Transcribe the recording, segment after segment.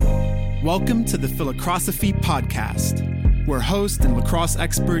Welcome to the Philocrosophy Podcast, where host and lacrosse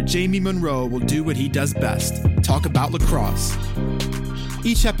expert Jamie Monroe will do what he does best, talk about lacrosse.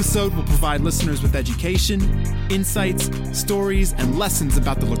 Each episode will provide listeners with education, insights, stories, and lessons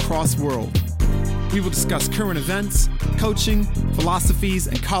about the lacrosse world. We will discuss current events, coaching, philosophies,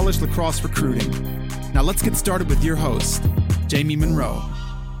 and college lacrosse recruiting. Now let's get started with your host, Jamie Monroe.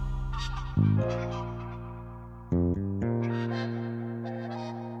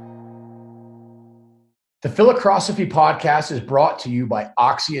 The Philocrosophy Podcast is brought to you by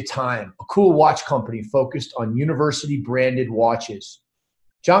Oxia Time, a cool watch company focused on university-branded watches.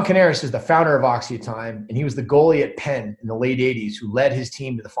 John Canaris is the founder of Oxia Time, and he was the goalie at Penn in the late 80s who led his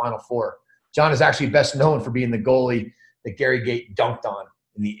team to the Final Four. John is actually best known for being the goalie that Gary Gait dunked on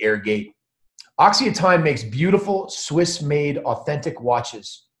in the Air Gate. Oxia Time makes beautiful, Swiss-made, authentic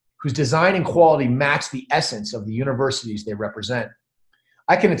watches whose design and quality match the essence of the universities they represent.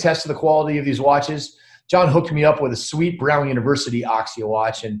 I can attest to the quality of these watches. John hooked me up with a sweet Brown University Oxia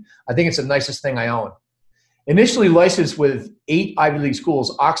watch, and I think it's the nicest thing I own. Initially licensed with 8 Ivy League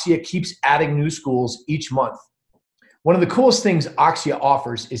schools, Oxia keeps adding new schools each month. One of the coolest things Oxia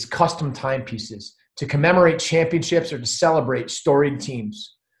offers is custom timepieces to commemorate championships or to celebrate storied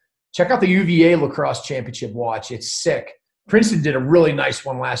teams. Check out the UVA Lacrosse Championship watch. It's sick. Princeton did a really nice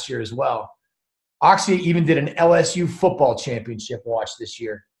one last year as well. Oxia even did an LSU football championship watch this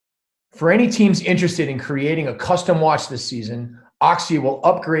year. For any teams interested in creating a custom watch this season, Oxia will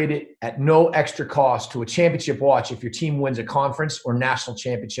upgrade it at no extra cost to a championship watch if your team wins a conference or national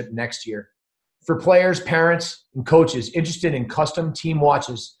championship next year. For players, parents, and coaches interested in custom team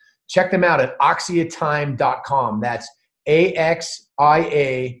watches, check them out at oxiatime.com. That's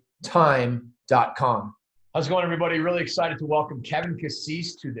AXIA time.com. How's it going, everybody? Really excited to welcome Kevin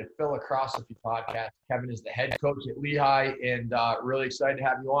Cassis to the Philocrosophy Podcast. Kevin is the head coach at Lehigh, and really excited to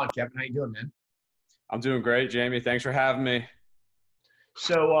have you on. Kevin, how you doing, man? I'm doing great, Jamie. Thanks for having me.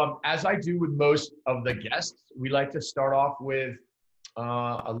 So as I do with most of the guests, we like to start off with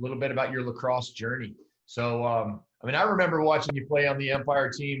a little bit about your lacrosse journey. So, I remember watching you play on the Empire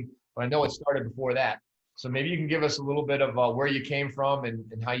team, but I know it started before that. So maybe you can give us a little bit of where you came from and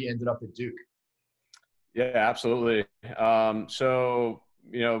how you ended up at Duke. Yeah, absolutely. Take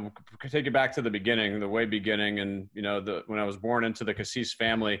it back to the beginning, the way beginning. And, when I was born into the Cassis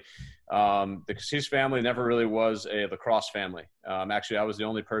family, the Cassis family never really was a lacrosse family. Actually, I was the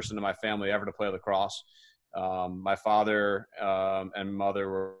only person in my family ever to play lacrosse. My father and mother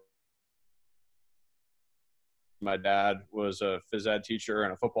were – my dad was a phys ed teacher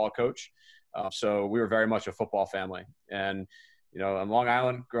and a football coach. So we were very much a football family. And on Long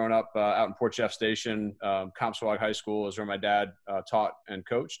Island, growing up out in Port Jeff Station, Compsawag High School is where my dad taught and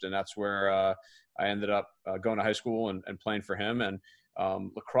coached, and that's where I ended up going to high school and playing for him. And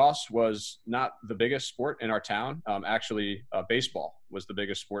lacrosse was not the biggest sport in our town. Baseball was the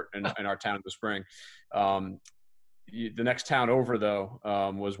biggest sport in our town in the spring. The next town over, though,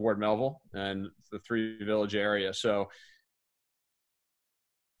 was Ward Melville and the Three Village area. So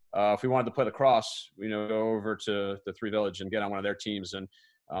if we wanted to play lacrosse, go over to the Three Village and get on one of their teams. And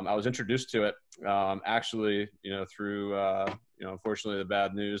I was introduced to it through, unfortunately, the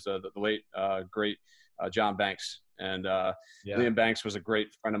bad news, the late, great John Banks. And Liam Banks was a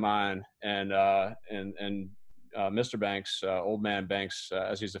great friend of mine. And Mr. Banks, Old Man Banks,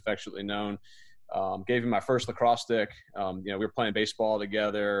 as he's affectionately known, gave him my first lacrosse stick. We were playing baseball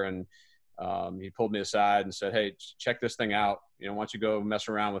together, and he pulled me aside and said, "Hey, check this thing out. Why don't you go mess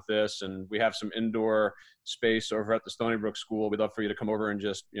around with this? And we have some indoor space over at the Stony Brook School. We'd love for you to come over and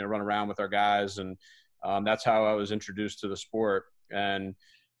just, run around with our guys." And that's how I was introduced to the sport. And,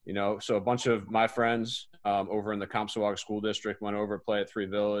 so a bunch of my friends over in the Compsawag School District went over to play at Three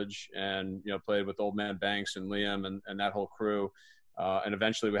Village and, played with Old Man Banks and Liam and that whole crew. And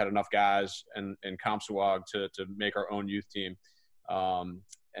eventually we had enough guys in Compsawag to make our own youth team.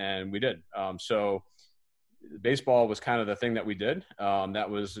 And we did. So baseball was kind of the thing that we did. That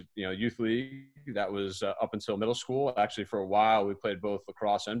was, youth league. That was up until middle school. Actually, for a while, we played both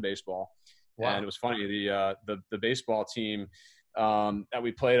lacrosse and baseball. Wow. And it was funny. The baseball team that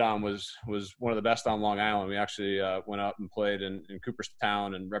we played on was one of the best on Long Island. We actually went up and played in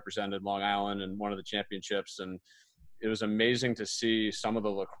Cooperstown and represented Long Island in one of the championships. And it was amazing to see some of the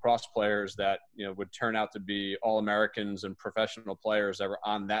lacrosse players that, would turn out to be All-Americans and professional players that were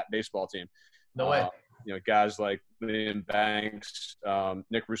on that baseball team. No way. Guys like Liam Banks,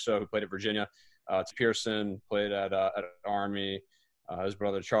 Nick Russo, who played at Virginia, Pearson played at Army, his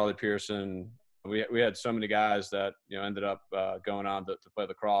brother Charlie Pearson. We had so many guys that, ended up going on to play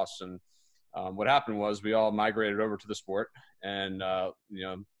lacrosse. And what happened was we all migrated over to the sport. And,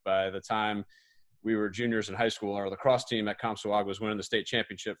 by the time we were juniors in high school, our lacrosse team at Compsoag was winning the state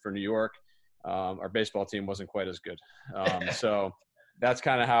championship for New York. Our baseball team wasn't quite as good. So that's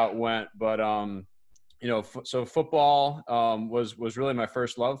kind of how it went. But, so football was really my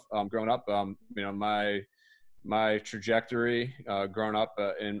first love growing up. My trajectory growing up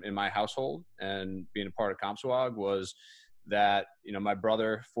in my household and being a part of Compsoag was that, my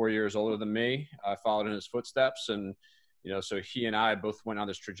brother, 4 years older than me, I followed in his footsteps. And, so he and I both went on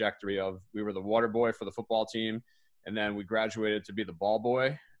this trajectory of, we were the water boy for the football team. And then we graduated to be the ball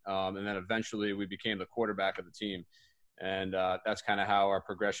boy. And then eventually we became the quarterback of the team. And that's kind of how our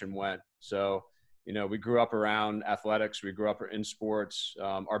progression went. So, we grew up around athletics. We grew up in sports.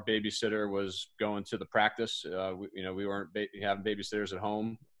 Our babysitter was going to the practice. We weren't having babysitters at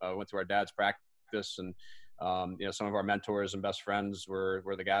home. Went to our dad's practice. And, some of our mentors and best friends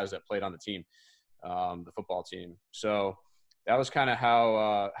were the guys that played on the team, the football team. So that was kind of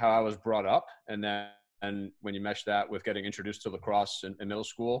how I was brought up. And then when you mesh that with getting introduced to lacrosse in middle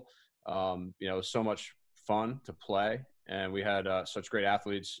school, it was so much fun to play. And we had such great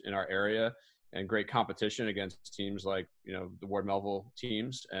athletes in our area and great competition against teams like, the Ward Melville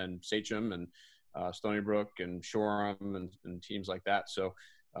teams and Sachem and Stony Brook and Shoreham and teams like that. So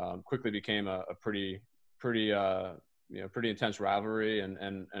quickly became a pretty intense rivalry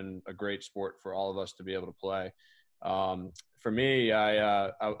and a great sport for all of us to be able to play. For me,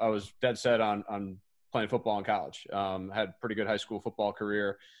 I was dead set on playing football in college. Had a pretty good high school football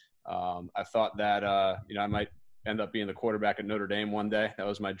career. I thought that, I might end up being the quarterback at Notre Dame one day. That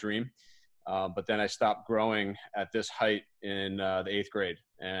was my dream. But then I stopped growing at this height in the 8th grade.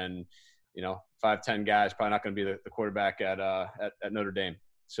 And, 5'10" guys, probably not going to be the quarterback at Notre Dame.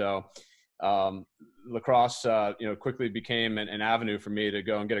 So lacrosse, quickly became an avenue for me to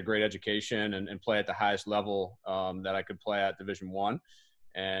go and get a great education and play at the highest level that I could play at Division I.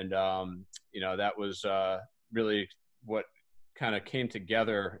 And, that was really what kind of came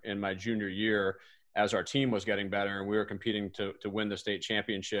together in my junior year as our team was getting better and we were competing to win the state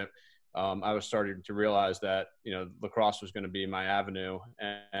championship. I was starting to realize that, lacrosse was going to be my avenue.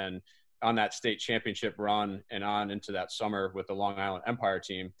 And on that state championship run and on into that summer with the Long Island Empire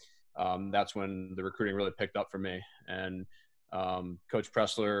team, that's when the recruiting really picked up for me. And Coach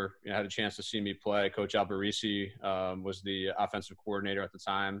Pressler had a chance to see me play. Coach Alberici was the offensive coordinator at the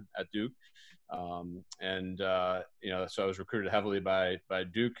time at Duke. So I was recruited heavily by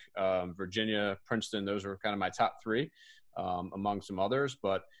Duke, Virginia, Princeton. Those were kind of my top three among some others.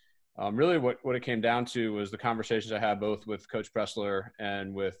 But really what it came down to was the conversations I had both with Coach Pressler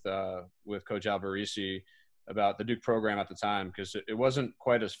and with Coach Alberici about the Duke program at the time, because it wasn't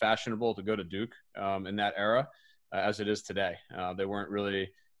quite as fashionable to go to Duke in that era as it is today. They weren't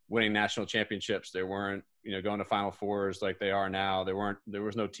really winning national championships. They weren't, going to Final Fours like they are now. There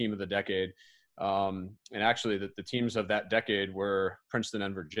was no team of the decade. And actually the teams of that decade were Princeton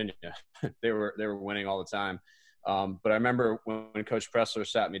and Virginia. They were winning all the time. But I remember when Coach Pressler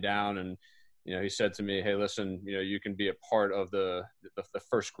sat me down and, he said to me, "Hey, listen, you can be a part of the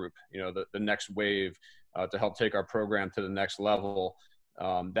first group, the next wave to help take our program to the next level."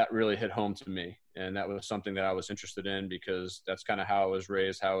 That really hit home to me. And that was something that I was interested in because that's kind of how I was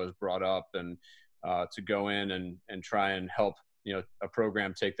raised, how I was brought up, and to go in and try and help, a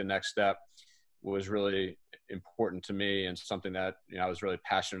program take the next step was really important to me and something that, I was really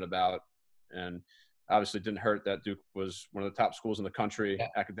passionate about. And obviously it didn't hurt that Duke was one of the top schools in the country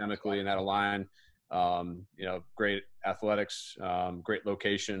academically in that line. Great athletics, great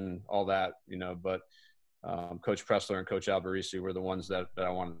location, all that, but Coach Pressler and Coach Alberici were the ones that I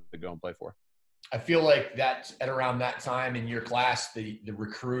wanted to go and play for. I feel like that's at around that time in your class, the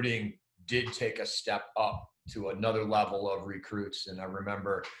recruiting did take a step up to another level of recruits. And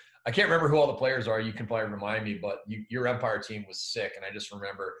I can't remember who all the players are. You can probably remind me, but your Empire team was sick. And I just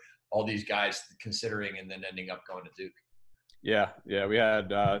remember all these guys considering and then ending up going to Duke. Yeah. We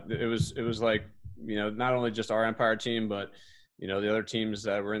had, it was like, not only just our Empire team, but, the other teams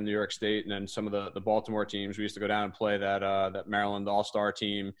that were in New York State and then some of the Baltimore teams. We used to go down and play that Maryland All-Star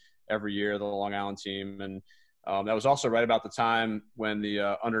team every year, the Long Island team. And that was also right about the time when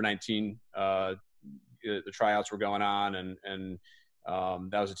the under-19, the tryouts were going on. And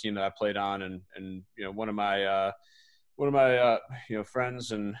that was a team that I played on. And one of my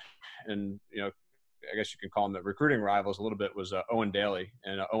friends and I guess you can call him the recruiting rivals a little bit was Owen Daly.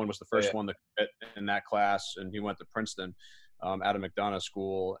 And Owen was the first one to commit in that class. And he went to Princeton out of McDonough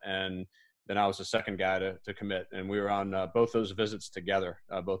School. And then I was the second guy to commit. And we were on both those visits together,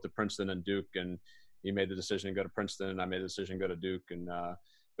 both to Princeton and Duke. And he made the decision to go to Princeton and I made the decision to go to Duke. And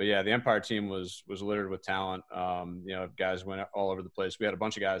yeah, the Empire team was littered with talent. Guys went all over the place. We had a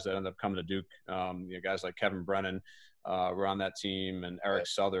bunch of guys that ended up coming to Duke. Guys like Kevin Brennan were on that team, and Eric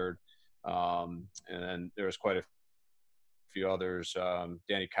Southard. And then there was quite a few others.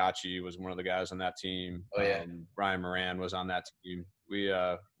 Danny Kachi was one of the guys on that team. Brian Moran was on that team. We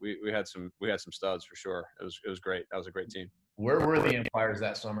had some studs for sure. It was great. That was a great team. Where were the Empires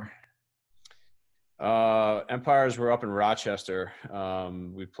that summer? Empires were up in Rochester.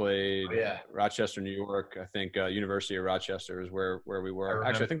 We played Rochester, New York. I think University of Rochester is where we were.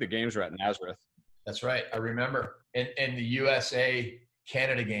 Actually, I think the games were at Nazareth. That's right. I remember. And the USA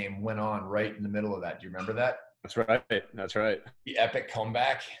Canada game went on right in the middle of that. Do you remember that? That's right. The epic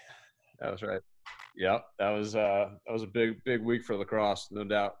comeback. That was right. Yep. That was a big week for lacrosse, no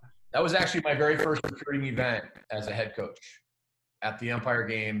doubt. That was actually my very first recruiting event as a head coach at the Empire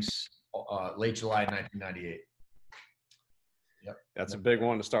Games, late July 1998. Yep. That's a big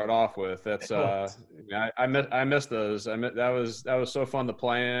one to start off with. That's I missed those. That was so fun to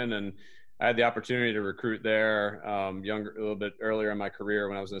play in, and I had the opportunity to recruit there, a little bit earlier in my career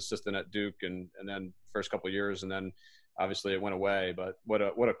when I was an assistant at Duke, and then first couple of years, and then obviously it went away. But what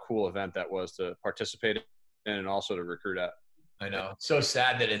a cool event that was to participate in and also to recruit at. I know. It's so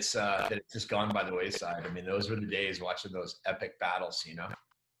sad that it's just gone by the wayside. I mean, those were the days watching those epic battles, you know?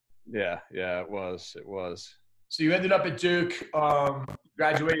 Yeah, it was. So you ended up at Duke,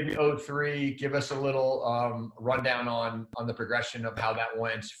 graduated in 2003. Give us a little rundown on the progression of how that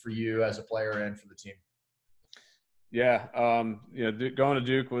went for you as a player and for the team. Yeah, going to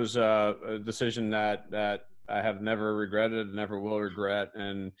Duke was a decision that I have never regretted, never will regret.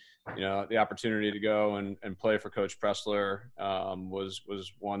 And, the opportunity to go and play for Coach Pressler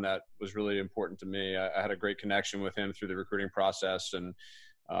was one that was really important to me. I had a great connection with him through the recruiting process, and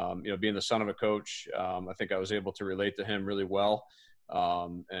being the son of a coach, I think I was able to relate to him really well,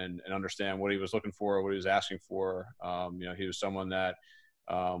 and understand what he was looking for, what he was asking for. He was someone that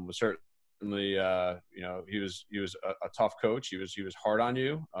was certainly, he was a tough coach. He was hard on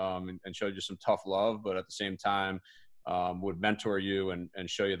you, and showed you some tough love, but at the same time, would mentor you and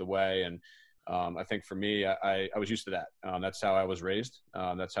show you the way. And I think for me, I was used to that. That's how I was raised.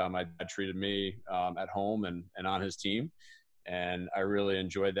 That's how my dad treated me at home and on his team. And I really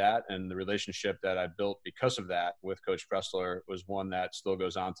enjoyed that. And the relationship that I built because of that with Coach Pressler was one that still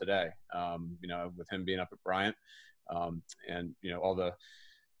goes on today. With him being up at Bryant, and all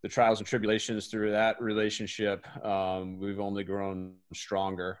the trials and tribulations through that relationship, we've only grown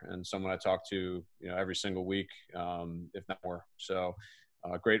stronger. And someone I talk to, every single week, if not more. So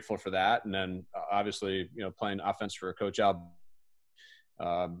grateful for that. And then obviously, playing offense for Coach Al,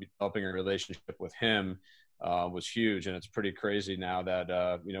 developing a relationship with him was huge. And it's pretty crazy now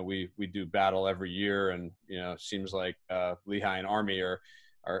that, we do battle every year, and, seems like Lehigh and Army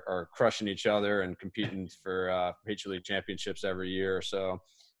are crushing each other and competing for Patriot League championships every year. So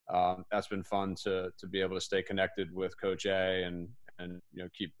that's been fun to be able to stay connected with Coach A and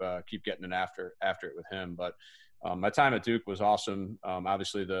keep getting it after it with him. But my time at Duke was awesome.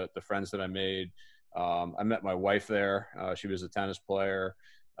 Obviously the friends that I made, I met my wife there. She was a tennis player.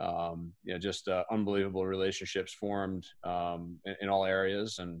 Just unbelievable relationships formed in all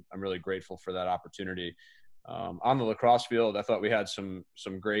areas, and I'm really grateful for that opportunity. On the lacrosse field, I thought we had some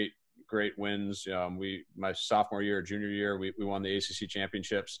great wins. My sophomore year, junior year, we won the ACC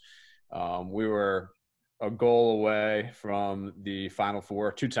championships. We were a goal away from the Final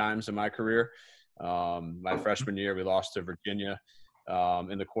Four 2 times in my career. My freshman year, we lost to Virginia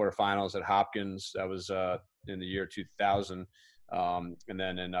in the quarterfinals at Hopkins. That was in the year 2000. And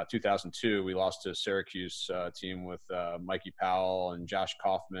then in 2002, we lost to Syracuse team with Mikey Powell and Josh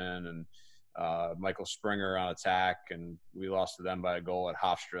Kaufman and Michael Springer on attack, and we lost to them by a goal at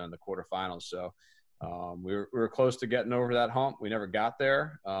Hofstra in the quarterfinals. So we were close to getting over that hump. We never got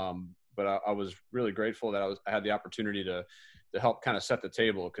there, but I was really grateful that I had the opportunity to help kind of set the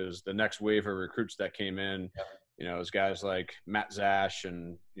table, because the next wave of recruits that came in, it was guys like Matt Zash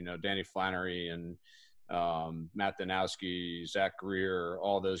and Danny Flannery and Matt Danowski, Zach Greer,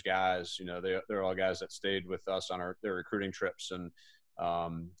 all those guys. They're all guys that stayed with us on their recruiting trips, and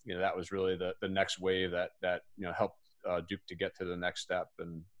that was really the next wave that helped Duke to get to the next step.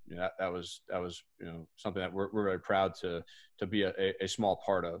 And that was something that we're very proud to be a small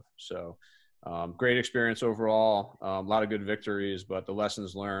part of. So great experience overall, a lot of good victories, but the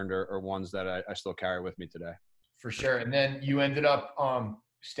lessons learned are ones that I still carry with me today. For sure. And then you ended up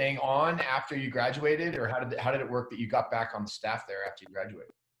staying on after you graduated, or how did it work that you got back on the staff there after you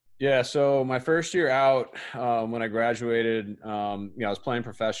graduated? Yeah, so my first year out, when I graduated, I was playing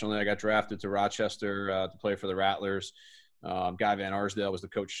professionally. I got drafted to Rochester to play for the Rattlers. Guy Van Arsdale was the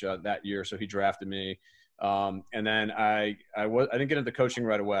coach that year, so he drafted me. And then I didn't get into coaching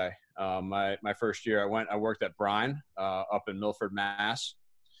right away. My first year, I worked at Brine up in Milford, Mass,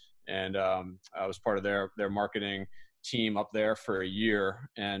 and I was part of their marketing team up there for a year,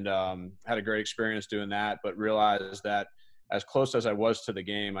 and had a great experience doing that. But realized that as close as I was to the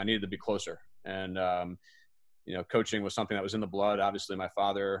game, I needed to be closer. And coaching was something that was in the blood. Obviously, my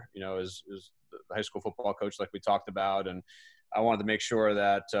father, is the high school football coach, like we talked about, and I wanted to make sure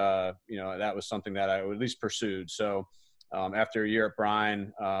that that was something that I at least pursued. So after a year at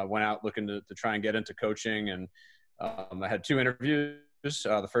Brine, went out looking to try and get into coaching, and I had 2 interviews.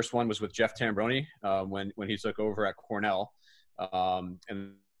 The first one was with Jeff Tambroni when he took over at Cornell, and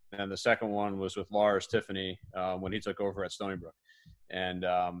then the second one was with Lars Tiffany when he took over at Stony Brook. And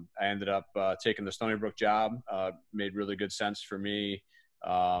I ended up taking the Stony Brook job. Made really good sense for me,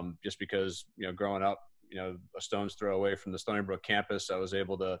 just because growing up, a stone's throw away from the Stony Brook campus, I was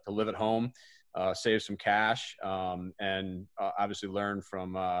able to live at home, save some cash, and obviously learn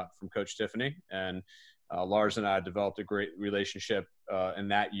from Coach Tiffany. And Lars and I developed a great relationship in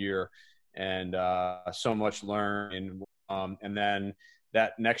that year, and so much learned. And then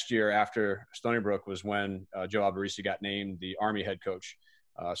that next year after Stony Brook was when Joe Alberici got named the Army head coach.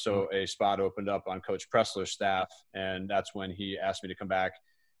 So a spot opened up on Coach Pressler's staff, and that's when he asked me to come back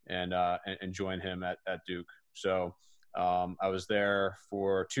and join him at Duke. So I was there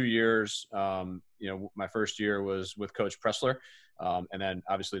for 2 years. My first year was with Coach Pressler, and then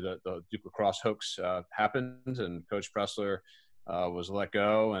obviously the Duke lacrosse hoax happened, and Coach Pressler was let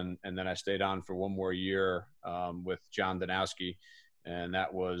go, and then I stayed on for 1 more year with John Danowski, and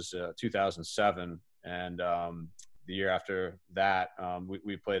that was 2007. And the year after that,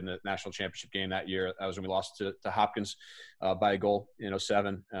 we played in the national championship game that year. That was when we lost to Hopkins by a goal in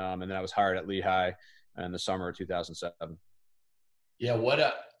 2007. And then I was hired at Lehigh in the summer of 2007. Yeah, what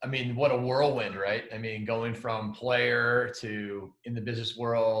a whirlwind, right? I mean, going from player to in the business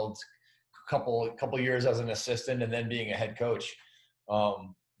world, couple years as an assistant, and then being a head coach.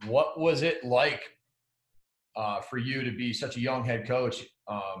 What was it like for you to be such a young head coach,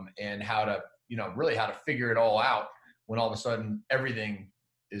 and how to figure it all out when all of a sudden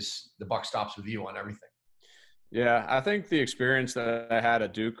the buck stops with you on everything? Yeah, I think the experience that I had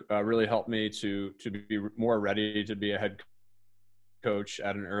at Duke really helped me to be more ready to be a head coach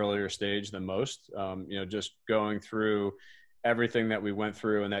at an earlier stage than most. Just going through everything that we went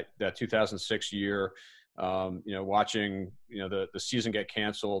through in that 2006 year, watching the season get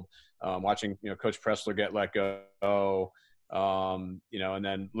canceled, watching Coach Pressler get let go, and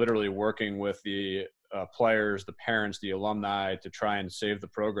then literally working with the players, the parents, the alumni to try and save the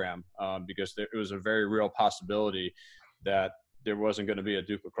program, because it was a very real possibility that there wasn't going to be a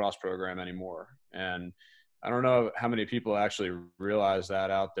Duke lacrosse program anymore. And I don't know how many people actually realize that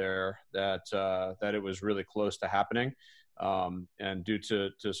out there, that it was really close to happening. And due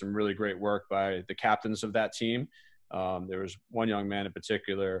to some really great work by the captains of that team, there was one young man in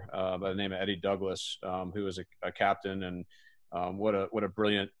particular by the name of Eddie Douglas, who was a captain, and what a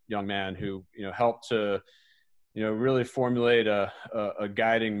brilliant young man who helped to really formulate a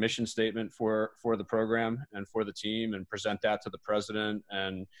guiding mission statement for the program and for the team, and present that to the president,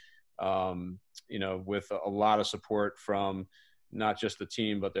 and with a lot of support from not just the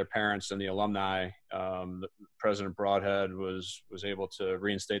team, but their parents and the alumni. President Broadhead was able to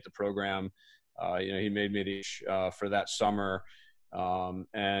reinstate the program. He made me for that summer.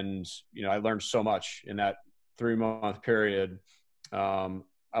 And I learned so much in that 3-month period.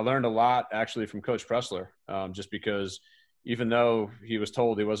 I learned a lot actually from Coach Pressler, just because even though he was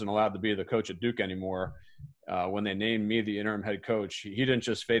told he wasn't allowed to be the coach at Duke anymore, when they named me the interim head coach, he didn't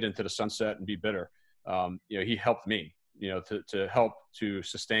just fade into the sunset and be bitter. He helped me, to help to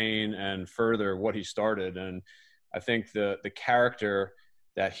sustain and further what he started. And I think the character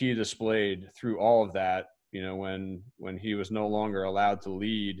that he displayed through all of that, when he was no longer allowed to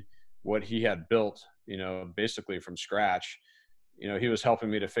lead what he had built, basically from scratch, he was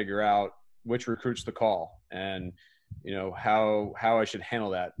helping me to figure out which recruits to call, and how I should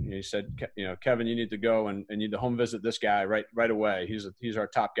handle that. He said, Kevin, you need to go and you need to home visit this guy right away. He's our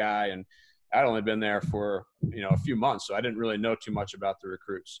top guy. And I'd only been there for a few months, so I didn't really know too much about the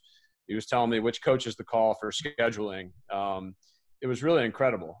recruits. He was telling me which coaches to call for scheduling. It was really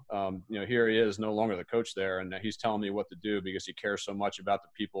incredible. Here he is, no longer the coach there, and he's telling me what to do because he cares so much about the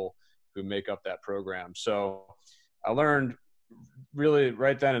people who make up that program. So I learned really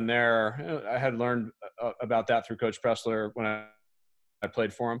right then and there. I had learned about that through Coach Pressler when I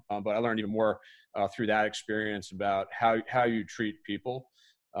played for him, but I learned even more through that experience about how you treat people.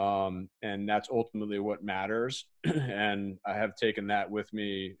 And that's ultimately what matters. And I have taken that with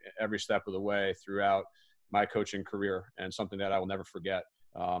me every step of the way throughout my coaching career, and something that I will never forget.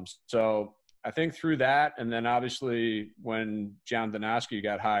 So I think through that, and then obviously when John Danowski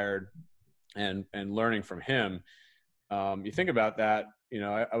got hired, and learning from him, you think about that.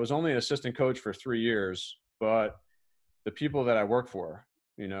 I was only an assistant coach for 3 years, but the people that I work for,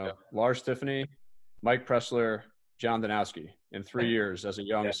 Lars Tiffany, Mike Pressler, John Danowski, in 3 years as a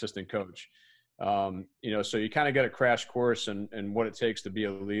young assistant coach. So you kind of get a crash course in what it takes to be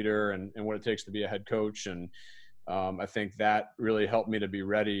a leader, and what it takes to be a head coach. And I think that really helped me to be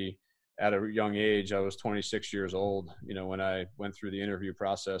ready at a young age. I was 26 years old, when I went through the interview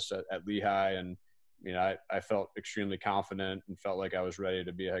process at Lehigh, and I felt extremely confident and felt like I was ready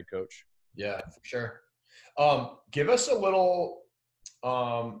to be a head coach. Yeah, for sure. Give us a little,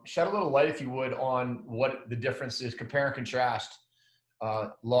 shed a little light, if you would, on what the difference is. Compare and contrast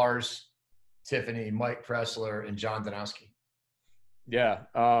Lars Tiffany, Mike Pressler, and John Danowski. Yeah,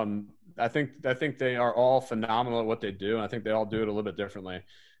 I think they are all phenomenal at what they do, and I think they all do it a little bit differently.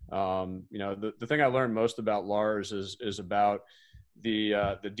 The thing I learned most about Lars is about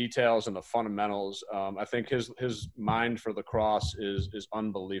the details and the fundamentals. I think his mind for lacrosse is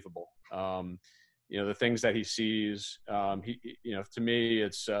unbelievable. The things that he sees, to me,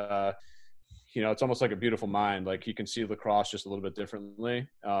 it's almost like a beautiful mind. Like, he can see lacrosse just a little bit differently.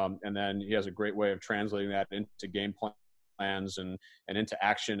 And then he has a great way of translating that into game plans and into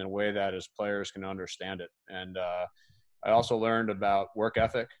action in a way that his players can understand it. And I also learned about work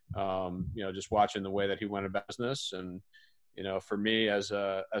ethic, just watching the way that he went about business. And, for me as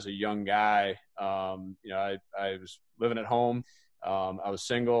a young guy, I was living at home. I was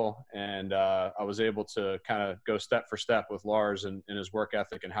single, and I was able to kind of go step for step with Lars and his work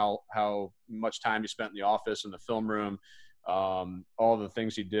ethic, and how much time he spent in the office, in the film room, all the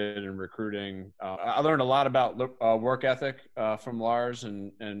things he did in recruiting. I learned a lot about work ethic from Lars,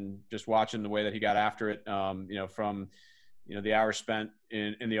 and just watching the way that he got after it, from the hours spent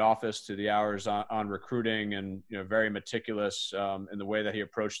in the office to the hours on recruiting, and very meticulous in the way that he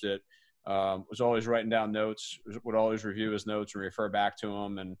approached it. Was always writing down notes, would always review his notes and refer back to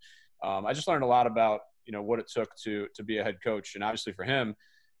them. And I just learned a lot about, what it took to be a head coach. And obviously for him,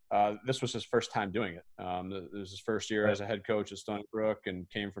 this was his first time doing it. It was his first year as a head coach at Stony Brook, and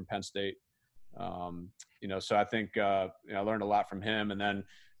came from Penn State. So I think I learned a lot from him. And then,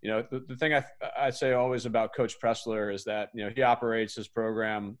 the thing I say always about Coach Pressler is that, he operates his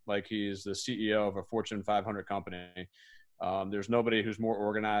program like he's the CEO of a Fortune 500 company. There's nobody who's more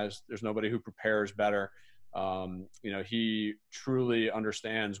organized. There's nobody who prepares better. He truly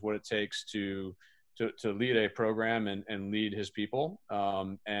understands what it takes to lead a program and lead his people.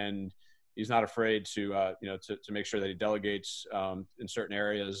 And he's not afraid to make sure that he delegates in certain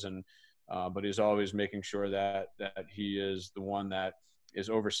areas, but he's always making sure that he is the one that is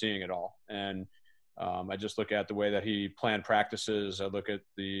overseeing it all. And I just look at the way that he planned practices. I look at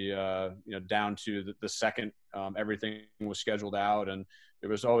the, down to the second, everything was scheduled out, and there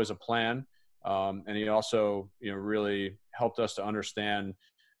was always a plan. And he also, really helped us to understand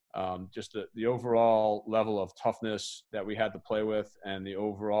just the overall level of toughness that we had to play with, and the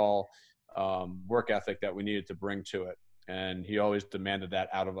overall work ethic that we needed to bring to it. And he always demanded that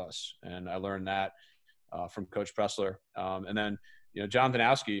out of us. And I learned that from Coach Pressler. And then, John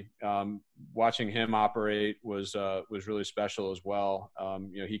Danowski, watching him operate was really special as well.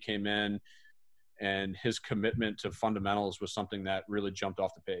 He came in, and his commitment to fundamentals was something that really jumped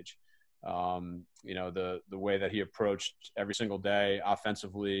off the page. The way that he approached every single day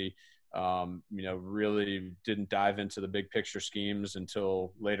offensively, really didn't dive into the big picture schemes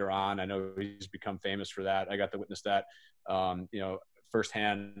until later on. I know he's become famous for that. I got to witness that,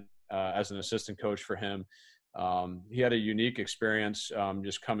 firsthand as an assistant coach for him. He had a unique experience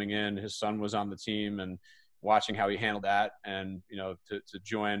just coming in. His son was on the team, and watching how he handled that, and to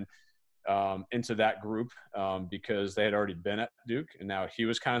join into that group because they had already been at Duke, and now he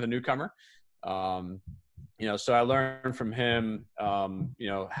was kind of the newcomer. So I learned from him,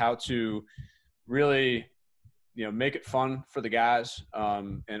 how to really, make it fun for the guys,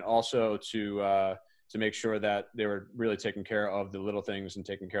 and also to make sure that they were really taking care of the little things and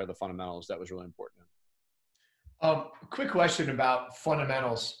taking care of the fundamentals. That was really important. Quick question about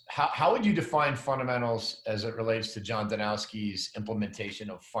fundamentals. How would you define fundamentals as it relates to John Danowski's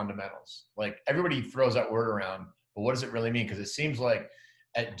implementation of fundamentals? Like, everybody throws that word around, but what does it really mean? Because it seems like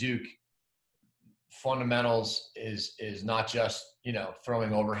at Duke, fundamentals is not just,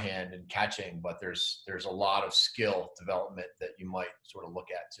 throwing overhand and catching, but there's a lot of skill development that you might sort of look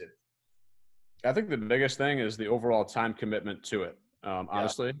at too. I think the biggest thing is the overall time commitment to it.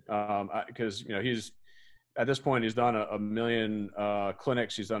 honestly, because he's at this point he's done a million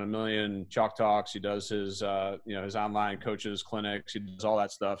clinics, he's done a million chalk talks, he does his his online coaches clinics, he does all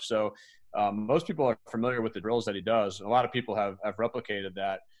that stuff. So most people are familiar with the drills that he does. A lot of people have replicated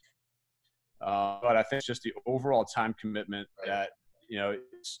that, but I think it's just the overall time commitment that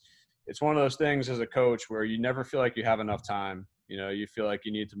it's one of those things as a coach where you never feel like you have enough time. You feel like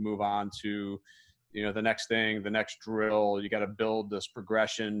you need to move on to the next thing, the next drill. You got to build this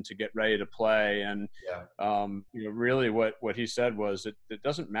progression to get ready to play. And, really what he said was it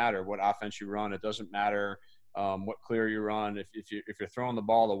doesn't matter what offense you run. It doesn't matter what clear you run. If you're throwing the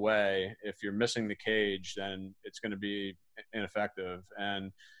ball away, if you're missing the cage, then it's going to be ineffective.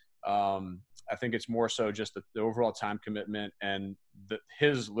 And I think it's more so just the overall time commitment and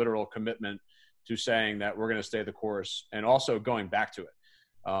his literal commitment to saying that we're going to stay the course, and also going back to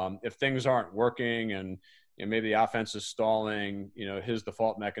it. If things aren't working and maybe the offense is stalling, his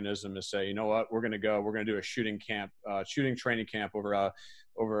default mechanism is say, you know what, we're going to do a shooting training camp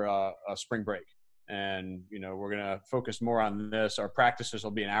over a spring break. And, we're going to focus more on this. Our practices will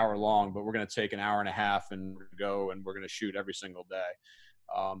be an hour long, but we're going to take an hour and a half and go, and we're going to shoot every single day.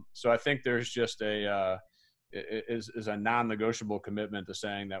 So I think there's just is a non-negotiable commitment to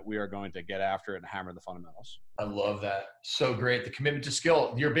saying that we are going to get after it and hammer the fundamentals. I love that. So great. The commitment to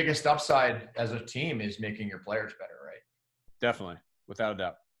skill. Your biggest upside as a team is making your players better, right? Definitely, without a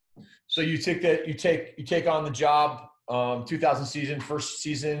doubt. So you take on the job, 2000 season, first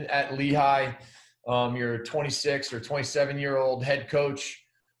season at Lehigh. You're a 26 or 27-year-old head coach.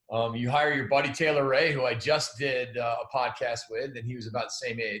 You hire your buddy Taylor Ray, who I just did a podcast with, and he was about the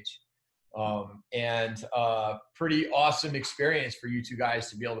same age. And pretty awesome experience for you two guys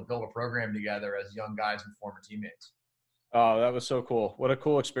to be able to build a program together as young guys and former teammates. Oh, that was so cool. What a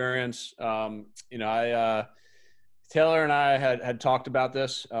cool experience. Taylor and I had talked about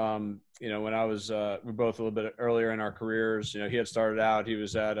this, when I was, we're both a little bit earlier in our careers. He had started out, he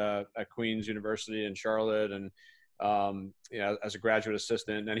was at Queen's University in Charlotte, and, as a graduate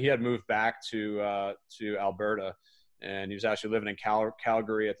assistant, and he had moved back to Alberta, and he was actually living in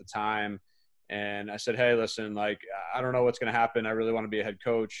Calgary at the time. And I said, hey, listen, I don't know what's going to happen. I really want to be a head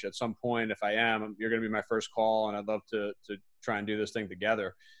coach at some point. If I am, you're going to be my first call, and I'd love to try and do this thing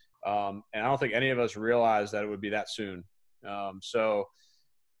together. And I don't think any of us realized that it would be that soon. So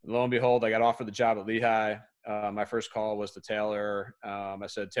lo and behold, I got offered the job at Lehigh. My first call was to Taylor. I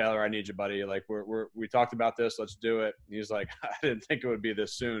said, Taylor, I need you, buddy. We talked about this. Let's do it. And he's like, I didn't think it would be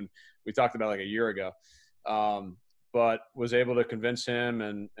this soon. We talked about a year ago. But was able to convince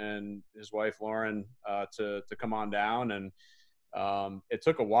him and his wife, Lauren, to come on down. And it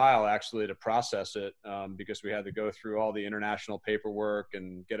took a while actually to process it because we had to go through all the international paperwork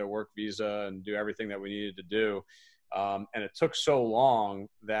and get a work visa and do everything that we needed to do. And it took so long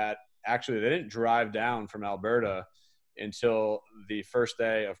that actually they didn't drive down from Alberta until the first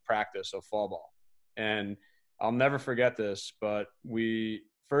day of practice of fall ball. And I'll never forget this, but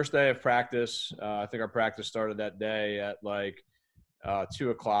first day of practice, I think our practice started that day at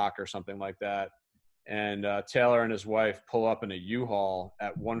 2:00 or something like that. And Taylor and his wife pull up in a U-Haul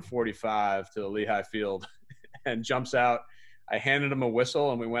at 1:45 to the Lehigh field and jumps out. I handed him a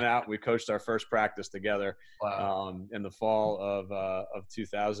whistle, and we went out and we coached our first practice together. Wow. In the fall of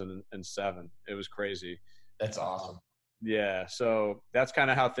 2007. It was crazy. That's awesome. Yeah. So that's kind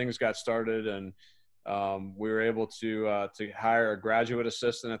of how things got started. And we were able to hire a graduate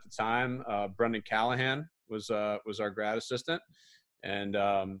assistant at the time. Brendan Callahan was our grad assistant. And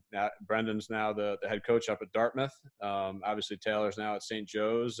Brendan's now the head coach up at Dartmouth. Obviously, Taylor's now at St.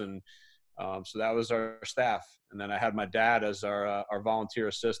 Joe's. And so that was our staff. And then I had my dad as our volunteer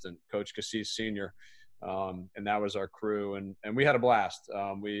assistant, Coach Cassis Sr., and that was our crew. And we had a blast.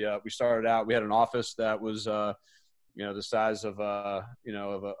 We started out, we had an office that was the size of a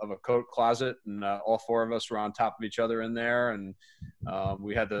coat closet, and all four of us were on top of each other in there. And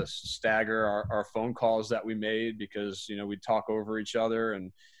we had to stagger our phone calls that we made because, we'd talk over each other.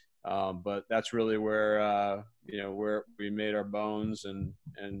 And but that's really where we made our bones and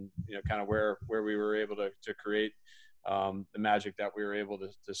kind of where we were able to create the magic that we were able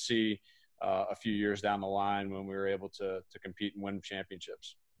to see a few years down the line when we were able to compete and win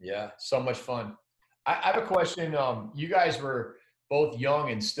championships. Yeah, so much fun. I have a question. You guys were both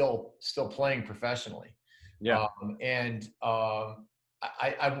young and still playing professionally. Yeah. I'm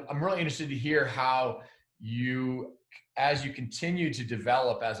really interested to hear how as you continue to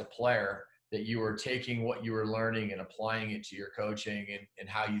develop as a player, that you were taking what you were learning and applying it to your coaching, and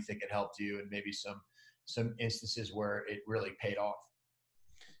how you think it helped you, and maybe some instances where it really paid off.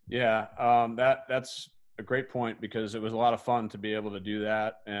 Yeah. That's a great point, because it was a lot of fun to be able to do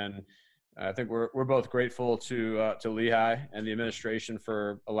that. And I think we're both grateful to Lehigh and the administration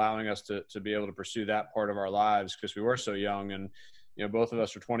for allowing us to be able to pursue that part of our lives, because we were so young. And, both of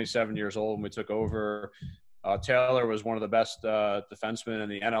us were 27 years old when we took over. Taylor was one of the best defensemen in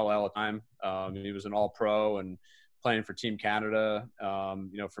the NLL at the time. He was an all-pro and playing for Team Canada.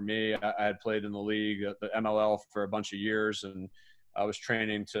 For me, I had played in the league, the MLL, for a bunch of years, and I was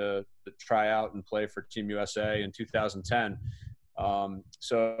training to try out and play for Team USA in 2010.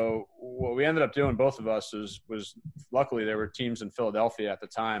 So what we ended up doing, both of us, was luckily there were teams in Philadelphia at the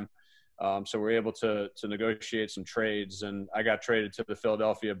time. So we were able to negotiate some trades, and I got traded to the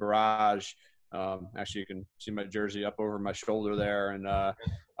Philadelphia Barrage. Actually, you can see my jersey up over my shoulder there. And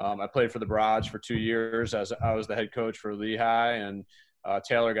I played for the Barrage for 2 years as I was the head coach for Lehigh. And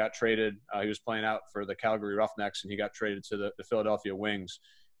Taylor got traded. He was playing out for the Calgary Roughnecks, and he got traded to the Philadelphia Wings.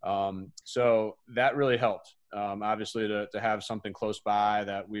 So that really helped, obviously, to have something close by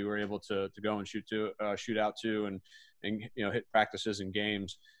that we were able to go and shoot out to and hit practices and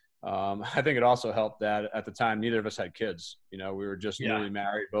games. I think it also helped that at the time neither of us had kids. We were just newly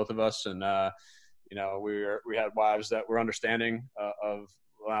married, both of us, and we had wives that were understanding of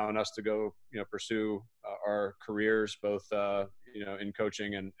allowing us to go pursue our careers, both in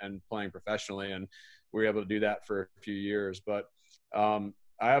coaching and playing professionally, and we were able to do that for a few years. But I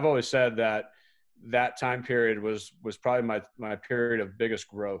have always said that time period was probably my period of biggest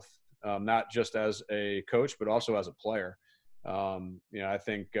growth, not just as a coach but also as a player. I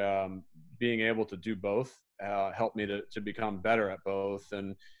think being able to do both helped me to become better at both.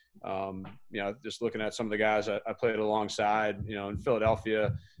 And just looking at some of the guys I played alongside, in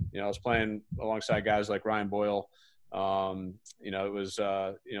Philadelphia, I was playing alongside guys like Ryan Boyle. It was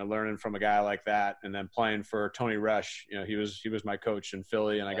learning from a guy like that, and then playing for Tony Resch. He was my coach in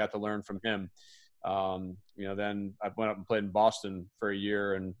Philly, and I got to learn from him. Then I went up and played in Boston for a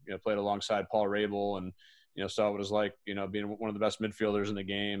year, and played alongside Paul Rabel, and saw what it was like, being one of the best midfielders in the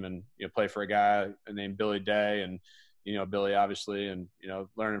game, and play for a guy named Billy Day, and Billy, obviously, and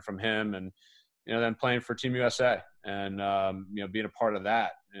learning from him, and then playing for Team USA, and being a part of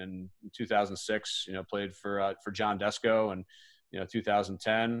that. And in 2006, played for John Desko, and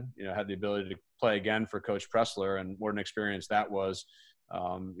 2010, had the ability to play again for Coach Pressler, and what an experience that was,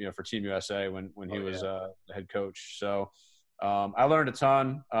 for Team USA when he was the head coach. So I learned a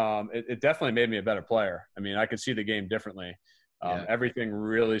ton. It definitely made me a better player. I mean, I could see the game differently. Everything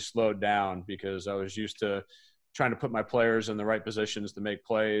really slowed down because I was used to trying to put my players in the right positions to make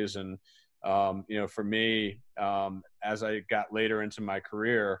plays. And, for me, as I got later into my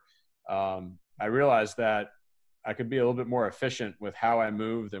career, I realized that I could be a little bit more efficient with how I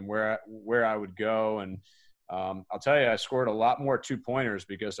moved and where I would go. And I'll tell you, I scored a lot more 2-pointers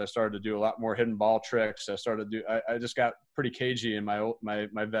because I started to do a lot more hidden ball tricks. I just got pretty cagey in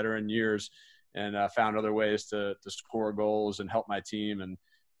my veteran years, and found other ways to score goals and help my team. And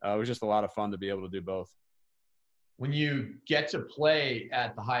it was just a lot of fun to be able to do both. When you get to play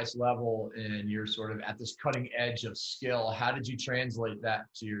at the highest level and you're sort of at this cutting edge of skill, how did you translate that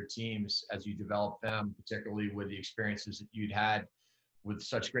to your teams as you developed them, particularly with the experiences that you'd had with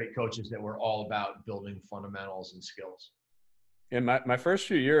such great coaches that were all about building fundamentals and skills? In my first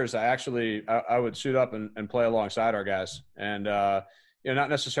few years, I would suit up and play alongside our guys, and not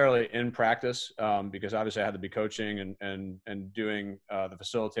necessarily in practice, because obviously I had to be coaching and doing the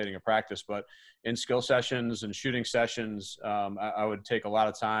facilitating of practice, but in skill sessions and shooting sessions, I would take a lot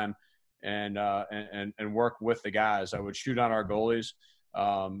of time and work with the guys. I would shoot on our goalies,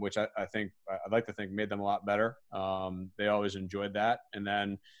 which I'd like to think made them a lot better. They always enjoyed that. And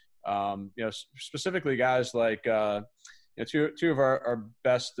then, specifically guys like, two of our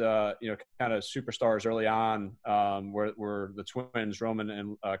best, kind of superstars early on, were the twins, Roman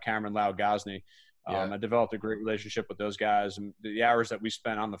and Cameron Lau Gosney. I developed a great relationship with those guys, and the hours that we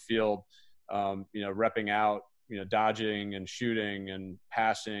spent on the field, repping out, dodging and shooting and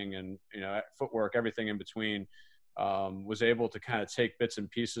passing and, footwork, everything in between, was able to kind of take bits and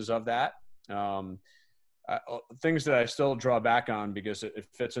pieces of that. Things that I still draw back on because it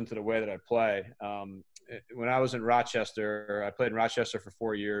fits into the way that I play. When I was in Rochester, I played in Rochester for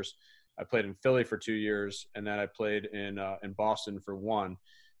 4 years. I played in Philly for 2 years, and then I played in Boston for 1.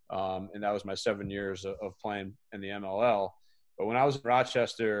 And that was my 7 years of playing in the MLL. But when I was in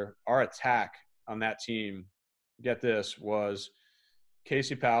Rochester, our attack on that team, get this, was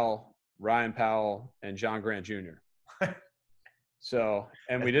Casey Powell, Ryan Powell, and John Grant Jr. So,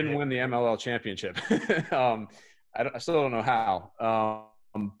 and we didn't win the MLL championship. I still don't know how.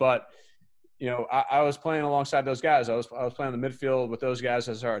 But I was playing alongside those guys. I was playing the midfield with those guys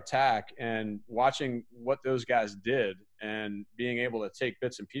as our attack, and watching what those guys did and being able to take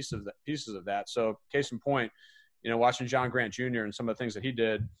bits and pieces of that. So case in point, watching John Grant Jr. and some of the things that he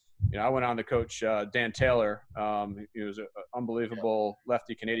did, I went on to coach Dan Taylor. He was an unbelievable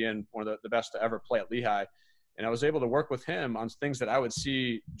lefty Canadian, one of the best to ever play at Lehigh. And I was able to work with him on things that I would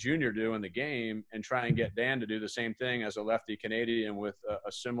see Junior do in the game and try and get Dan to do the same thing as a lefty Canadian with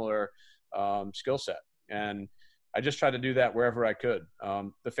a similar skill set. And I just tried to do that wherever I could.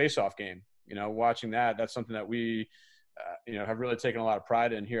 The face-off game, watching that's something that we, have really taken a lot of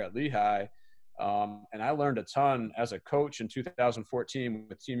pride in here at Lehigh. And I learned a ton as a coach in 2014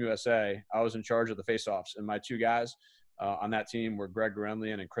 with Team USA. I was in charge of the face-offs, and my two guys on that team were Greg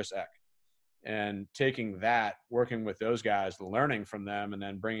Gorenlian and Chris Eck. And taking that, working with those guys, learning from them, and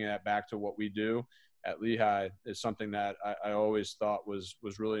then bringing that back to what we do at Lehigh is something that I always thought was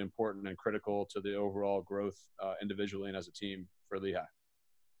really important and critical to the overall growth individually and as a team for Lehigh.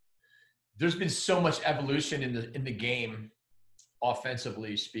 There's been so much evolution in the game,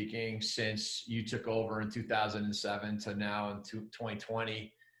 offensively speaking, since you took over in 2007 to now in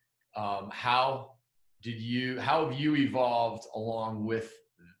 2020. How have you evolved along with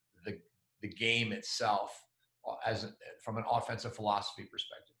the game itself from an offensive philosophy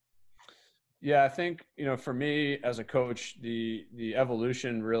perspective? Yeah, I think, for me as a coach, the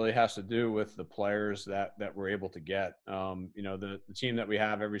evolution really has to do with the players that we're able to get. The team that we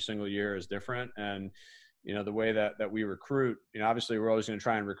have every single year is different. And, the way that we recruit, obviously we're always going to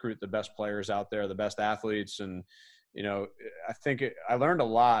try and recruit the best players out there, the best athletes. And, I think I learned a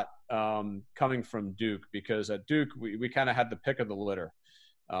lot coming from Duke, because at Duke, we kind of had the pick of the litter.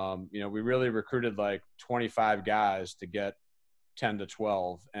 We really recruited like 25 guys to get 10 to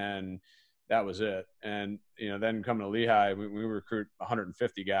 12. And that was it. And, then coming to Lehigh, we recruit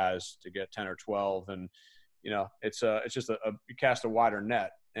 150 guys to get 10 or 12. And, it's just you cast a wider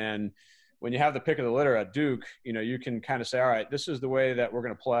net. And when you have the pick of the litter at Duke, you can kind of say, all right, this is the way that we're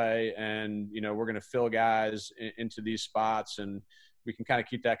going to play. And, we're going to fill guys into these spots, and we can kind of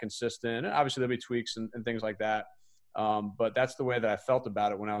keep that consistent. And obviously there'll be tweaks and things like that. But that's the way that I felt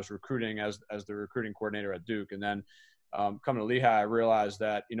about it when I was recruiting as the recruiting coordinator at Duke. And then coming to Lehigh, I realized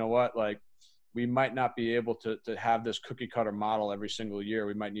that, we might not be able to have this cookie cutter model every single year.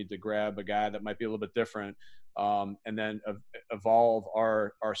 We might need to grab a guy that might be a little bit different, and then evolve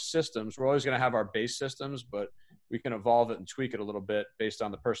our systems. We're always going to have our base systems, but we can evolve it and tweak it a little bit based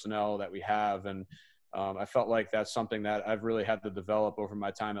on the personnel that we have. And I felt like that's something that I've really had to develop over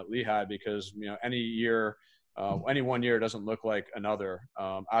my time at Lehigh, because, any one year doesn't look like another.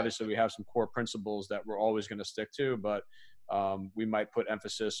 Obviously we have some core principles that we're always going to stick to, but we might put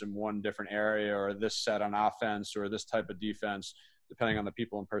emphasis in one different area, or this set on offense, or this type of defense, depending on the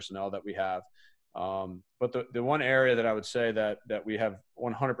people and personnel that we have. But the one area that I would say that we have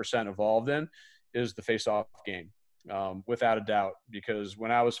 100% evolved in is the face-off game, without a doubt, because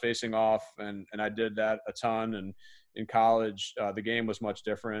when I was facing off and I did that a ton, and in college, the game was much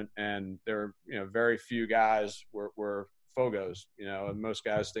different, and there were, very few guys were Fogos, and most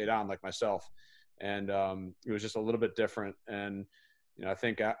guys stayed on, like myself. And it was just a little bit different. And, I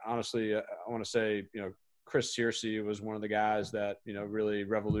think honestly, I want to say, Chris Searcy was one of the guys that, really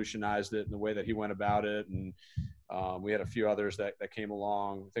revolutionized it in the way that he went about it. And we had a few others that came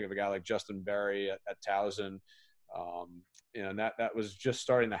along. Think of a guy like Justin Berry at Towson. And that was just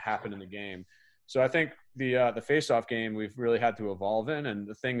starting to happen in the game. So I think the face-off game we've really had to evolve in, and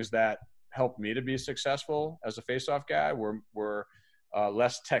the things that helped me to be successful as a face-off guy were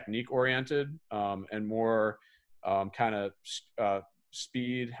less technique oriented, and more kind of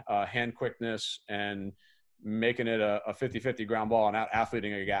speed, hand quickness, and making it a 50-50 ground ball and out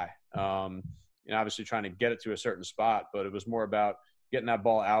athleting a guy. Obviously trying to get it to a certain spot, but it was more about getting that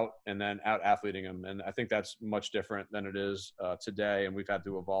ball out and then out athleting him. And I think that's much different than it is today. And we've had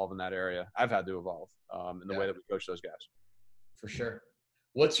to evolve in that area. I've had to evolve in the way that we coach those guys. For sure.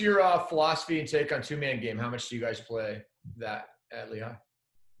 What's your philosophy and take on two-man game? How much do you guys play that at Lehigh?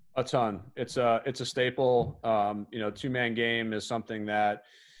 A ton. It's a staple. Two-man game is something that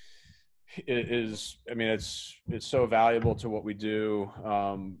is, it's so valuable to what we do.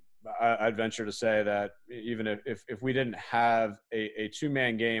 I'd venture to say that even if we didn't have a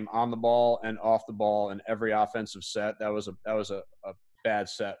two-man game on the ball and off the ball in every offensive set, that was a bad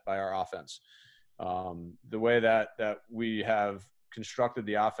set by our offense. The way that we have constructed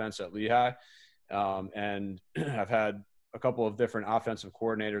the offense at Lehigh, and I've had a couple of different offensive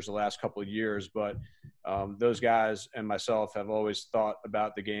coordinators the last couple of years, but those guys and myself have always thought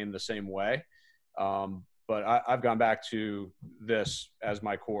about the game the same way. I've gone back to this as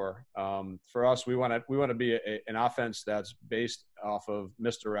my core. For us, we want to be an offense that's based off of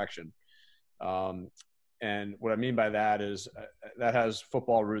misdirection. And what I mean by that is that has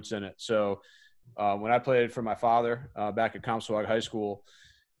football roots in it. So when I played for my father back at Comstock High School,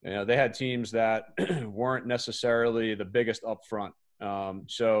 they had teams that weren't necessarily the biggest up front.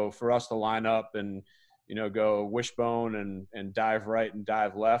 So for us to line up and go wishbone and dive right and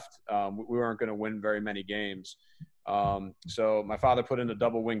dive left, we weren't going to win very many games. So my father put in a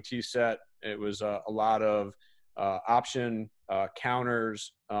double wing T set. It was a lot of option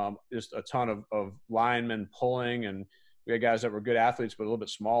counters, just a ton of linemen pulling, and we had guys that were good athletes but a little bit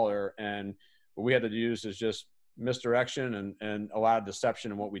smaller. And what we had to use is just misdirection and a lot of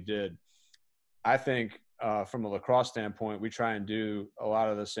deception in what we did. I think from a lacrosse standpoint, we try and do a lot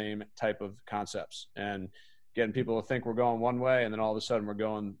of the same type of concepts and getting people to think we're going one way and then all of a sudden we're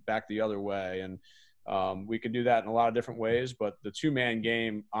going back the other way. And we can do that in a lot of different ways, but the two-man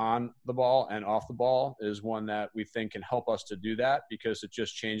game on the ball and off the ball is one that we think can help us to do that because it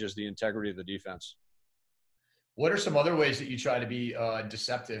just changes the integrity of the defense. What are some other ways that you try to be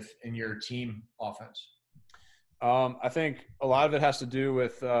deceptive in your team offense? I think a lot of it has to do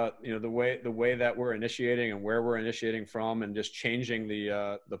with the way that we're initiating and where we're initiating from, and just changing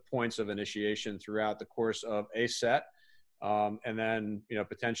the points of initiation throughout the course of a set, and then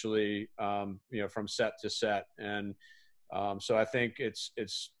potentially from set to set. And so I think it's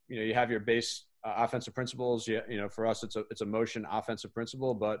you have your base offensive principles. For us it's a motion offensive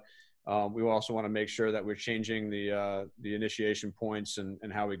principle, but we also want to make sure that we're changing the initiation points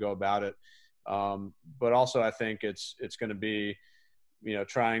and how we go about it. But also I think it's going to be,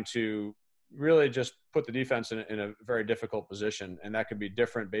 trying to really just put the defense in a very difficult position. And that could be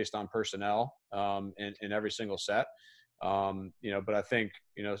different based on personnel, in every single set. But I think,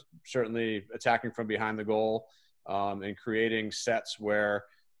 certainly attacking from behind the goal, and creating sets where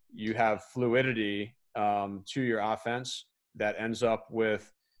you have fluidity, to your offense that ends up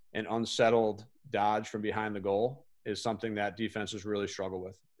with an unsettled dodge from behind the goal is something that defenses really struggle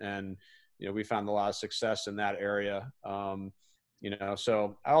with. And, we found a lot of success in that area.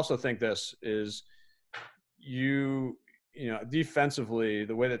 So I also think this is defensively,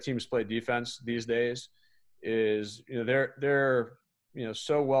 the way that teams play defense these days is, they're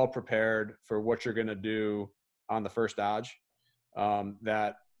so well prepared for what you're going to do on the first dodge,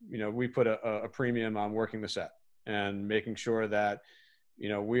 that, we put a premium on working the set and making sure that,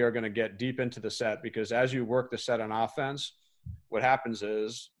 we are going to get deep into the set, because as you work the set on offense, what happens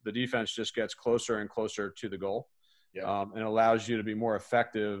is the defense just gets closer and closer to the goal. Yeah. And allows you to be more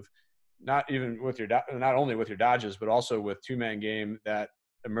effective, not only with your dodges, but also with two-man game that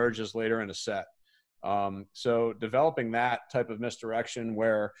emerges later in a set. So developing that type of misdirection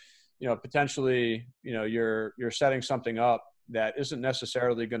where, potentially, you're setting something up that isn't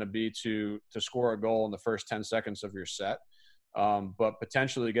necessarily going to be to score a goal in the first 10 seconds of your set, but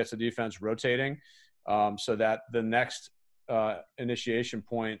potentially gets the defense rotating, so that the next initiation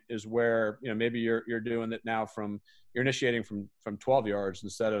point is where, maybe you're doing it now you're initiating from 12 yards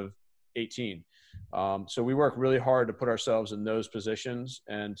instead of 18. So we work really hard to put ourselves in those positions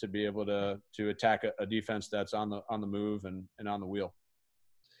and to be able to attack a defense that's on the move and on the wheel.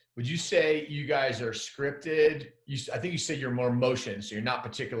 Would you say you guys are scripted? I think you said you're more motion, so you're not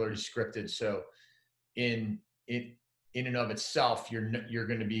particularly scripted. So in and of itself, you're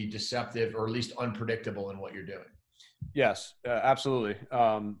going to be deceptive or at least unpredictable in what you're doing. Yes, absolutely.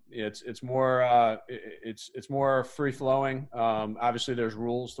 It's more free flowing. Obviously, there's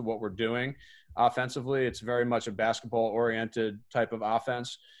rules to what we're doing. Offensively, it's very much a basketball oriented type of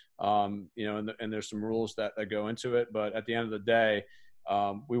offense. And there's some rules that go into it. But at the end of the day,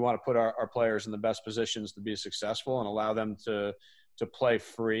 we want to put our players in the best positions to be successful and allow them to play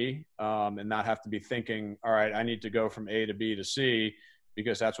free, and not have to be thinking, all right, I need to go from A to B to C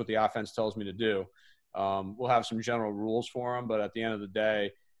because that's what the offense tells me to do. We'll have some general rules for them, but at the end of the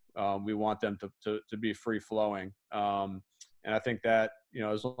day, we want them to be free flowing. And I think that,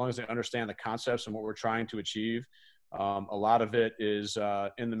 as long as they understand the concepts and what we're trying to achieve, a lot of it is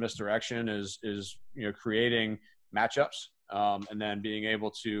in the misdirection is creating matchups, and then being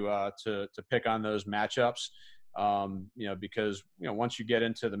able to pick on those matchups, because once you get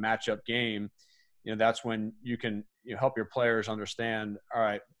into the matchup game, that's when you can help your players understand, all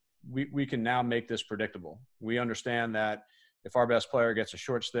right, we can now make this predictable. We understand that if our best player gets a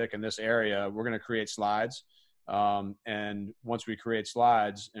short stick in this area, we're going to create slides. And once we create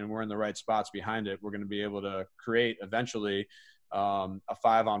slides and we're in the right spots behind it, we're going to be able to create eventually a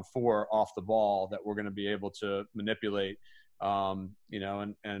 5-on-4 off the ball that we're going to be able to manipulate, and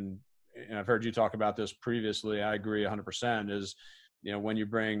and I've heard you talk about this previously, I agree 100%, is, when you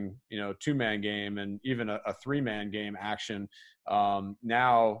bring, 2-man game and even a 3-man game action,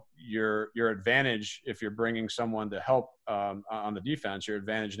 now your advantage, if you're bringing someone to help on the defense, your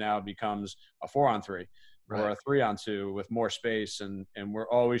advantage now becomes a 4-on-3 or a 3-on-2 with more space. And we're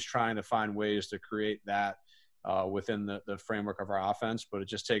always trying to find ways to create that within the framework of our offense, but it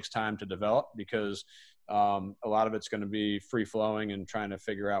just takes time to develop because a lot of it's going to be free flowing and trying to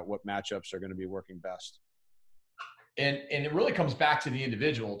figure out what matchups are going to be working best. And it really comes back to the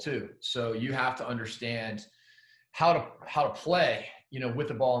individual too. So you have to understand how to play, with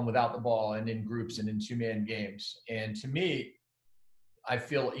the ball and without the ball and in groups and in 2-man games. And to me, I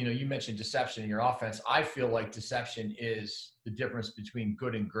feel, you mentioned deception in your offense. I feel like deception is the difference between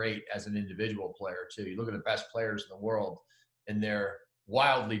good and great as an individual player too. You look at the best players in the world and they're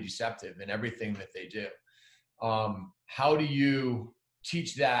wildly deceptive in everything that they do. How do you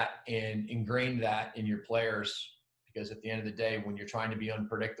teach that and ingrain that in your players? Because at the end of the day, when you're trying to be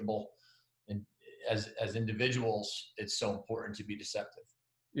unpredictable and as individuals, it's so important to be deceptive.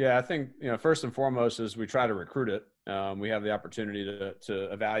 Yeah, I think, first and foremost is we try to recruit it. We have the opportunity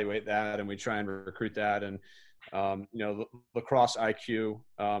to evaluate that, and we try and recruit that. And, lacrosse IQ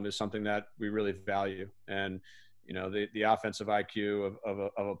is something that we really value. And, the offensive IQ of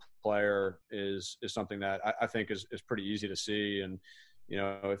a player is something that I think is pretty easy to see. And,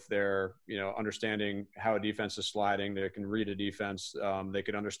 if they're, understanding how a defense is sliding, they can read a defense, they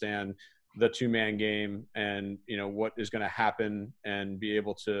can understand the 2-man game and, what is going to happen and be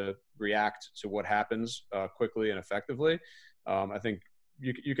able to react to what happens quickly and effectively. I think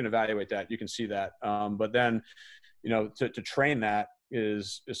you can evaluate that. You can see that. But then, to train that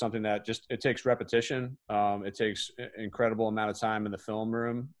is something that just, it takes repetition. It takes an incredible amount of time in the film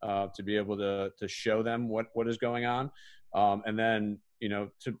room to be able to show them what is going on. And then,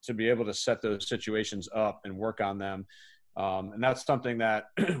 to be able to set those situations up and work on them. And that's something that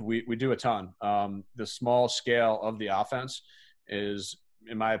we do a ton. The small scale of the offense is,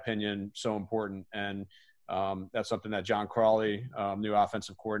 in my opinion, so important. And that's something that John Crawley, new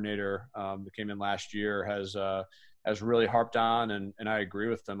offensive coordinator that came in last year, has really harped on. And I agree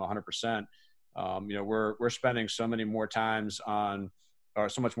with them 100%. We're spending so much more time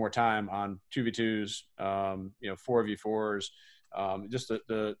on 2v2s, 4v4s, just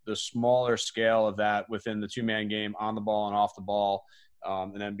the smaller scale of that within the 2-man game, on the ball and off the ball,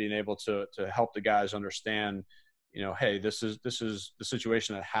 and then being able to help the guys understand, hey, this is the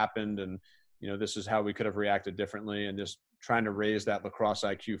situation that happened, and this is how we could have reacted differently, and just trying to raise that lacrosse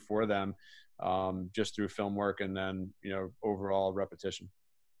IQ for them, just through film work and then overall repetition.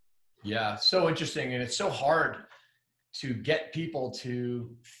 Yeah, so interesting, and it's so hard to get people to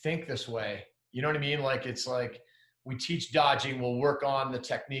think this way. You know what I mean? Like, it's like, we teach dodging, we'll work on the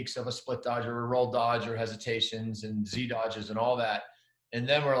techniques of a split dodge or a roll dodge or hesitations and Z dodges and all that. And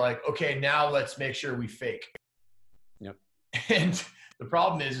then we're like, okay, now let's make sure we fake. Yep. And the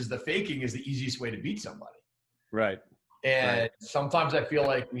problem is the faking is the easiest way to beat somebody. Right. And sometimes I feel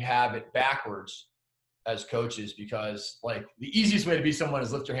like we have it backwards as coaches, because like the easiest way to beat someone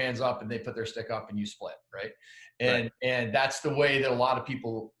is lift your hands up and they put their stick up and you split. Right. And that's the way that a lot of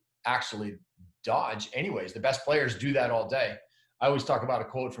people actually dodge anyways. The best players do that all day. I always talk about a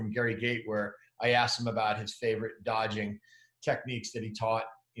quote from Gary Gait where I asked him about his favorite dodging techniques that he taught,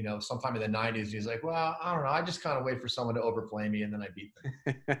 sometime in the 90s. He's like, well, I don't know. I just kind of wait for someone to overplay me and then I beat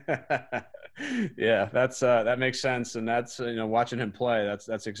them. Yeah, that makes sense. And that's, watching him play,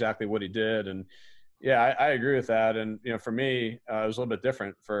 that's exactly what he did. And yeah, I agree with that. And, for me, it was a little bit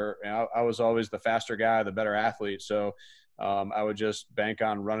different. I was always the faster guy, the better athlete. So I would just bank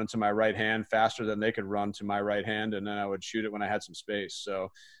on running to my right hand faster than they could run to my right hand, and then I would shoot it when I had some space.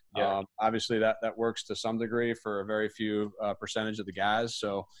 So obviously that works to some degree for a very few percentage of the guys.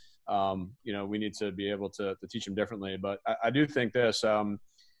 So, we need to be able to teach them differently. But I do think this,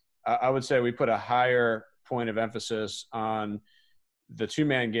 I would say we put a higher point of emphasis on the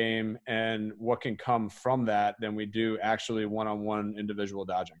 2-man game and what can come from that than we do actually one-on-one individual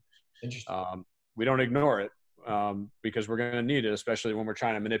dodging. Interesting. We don't ignore it. Because we're going to need it, especially when we're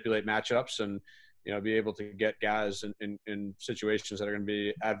trying to manipulate matchups and, be able to get guys in situations that are going to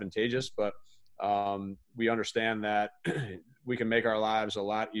be advantageous. But we understand that we can make our lives a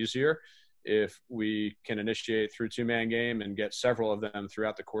lot easier if we can initiate through 2-man game and get several of them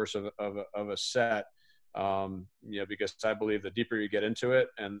throughout the course of a set. Because I believe the deeper you get into it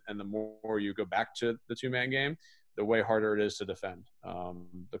and the more you go back to the 2-man game, the way harder it is to defend.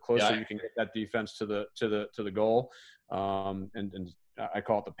 The closer you can get that defense to the goal, and I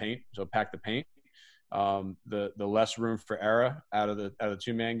call it the paint. So pack the paint. the less room for error out of the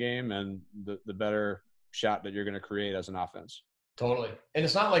 2-man game, and the better shot that you're going to create as an offense. Totally. And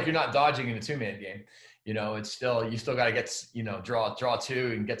it's not like you're not dodging in a 2-man game. It's still, you still got to get, draw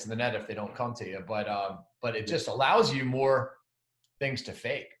 2 and get to the net if they don't come to you. But it just allows you more things to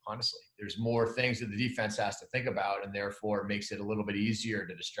fake. Honestly, there's more things that the defense has to think about, and therefore it makes it a little bit easier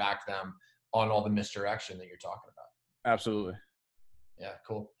to distract them on all the misdirection that you're talking about. Absolutely. Yeah.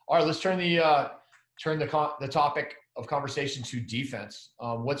 Cool. All right. Let's turn the topic of conversation to defense.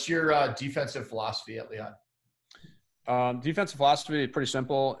 What's your defensive philosophy at Lehigh? Defensive philosophy, pretty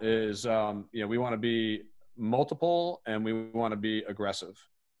simple, is, we want to be multiple and we want to be aggressive.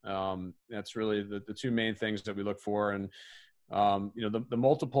 That's really the 2 main things that we look for. And, the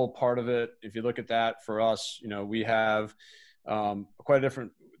multiple part of it, if you look at that for us, we have quite a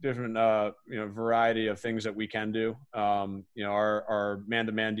different variety of things that we can do. Our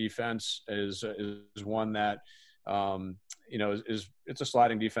man-to-man defense is one that, it's a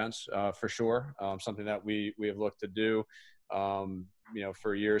sliding defense for sure. Something that we have looked to do,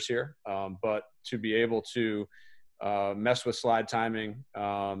 for years here. But to be able to mess with slide timing,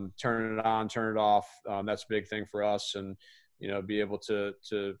 turn it on, turn it off, that's a big thing for us. And, be able to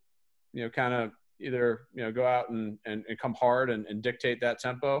kind of either, go out and come hard and dictate that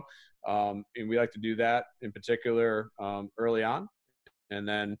tempo. And we like to do that in particular early on. And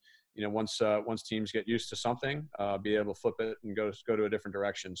then, once teams get used to something, be able to flip it and go to a different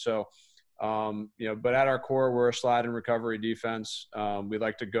direction. So, but at our core, we're a slide and recovery defense. We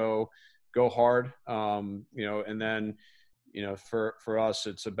like to go hard, and then, for us,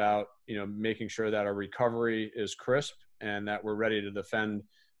 it's about, making sure that our recovery is crisp and that we're ready to defend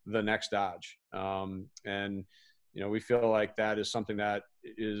the next dodge. And, we feel like that is something that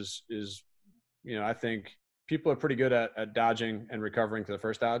is, I think people are pretty good at dodging and recovering to the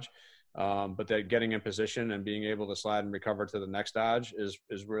first dodge. But that getting in position and being able to slide and recover to the next dodge is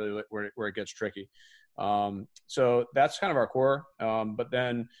really where it gets tricky. So that's kind of our core. But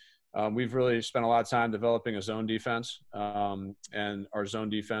then we've really spent a lot of time developing a zone defense. And our zone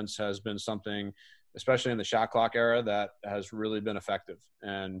defense has been something, especially in the shot clock era, that has really been effective.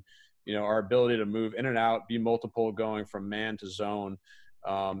 And, our ability to move in and out, be multiple, going from man to zone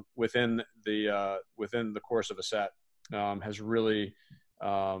within the course of a set has really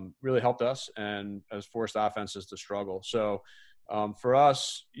helped us and has forced offenses to struggle. So for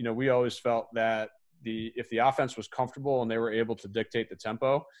us, we always felt that if the offense was comfortable and they were able to dictate the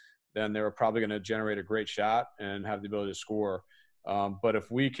tempo, then they were probably going to generate a great shot and have the ability to score. But if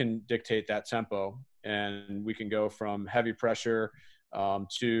we can dictate that tempo and we can go from heavy pressure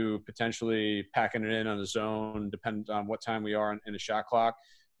to potentially packing it in on the zone, depending on what time we are in the shot clock,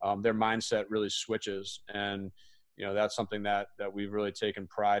 their mindset really switches. And, that's something that we've really taken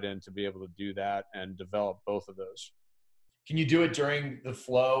pride in, to be able to do that and develop both of those. Can you do it during the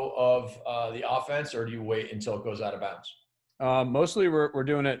flow of the offense, or do you wait until it goes out of bounds? Mostly we're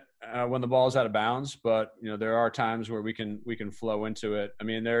doing it when the ball is out of bounds, but there are times where we can flow into it. I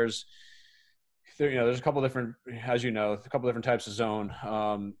mean, there's a couple different, as a couple different types of zone.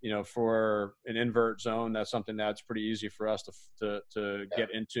 For an invert zone, that's something that's pretty easy for us to get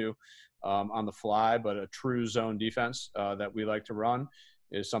into on the fly. But a true zone defense that we like to run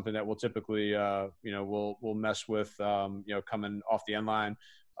is something that we'll typically, we'll mess with, coming off the end line,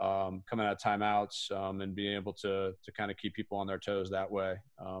 coming out of timeouts, and being able to kind of keep people on their toes that way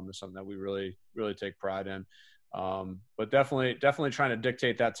is something that we really, really take pride in. But definitely trying to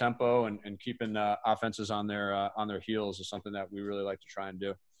dictate that tempo and keeping offenses on their heels is something that we really like to try and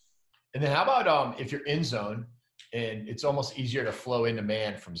do. And then how about if you're in zone and it's almost easier to flow into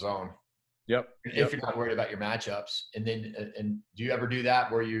man from zone? Yep. If you're not worried about your matchups. And then, and do you ever do that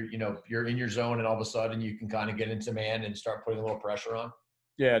where you're in your zone and all of a sudden you can kind of get into man and start putting a little pressure on?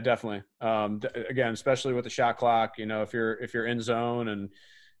 Yeah, definitely. Again, especially with the shot clock, if you're in zone and,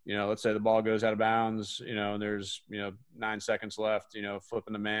 let's say the ball goes out of bounds, and there's, 9 seconds left,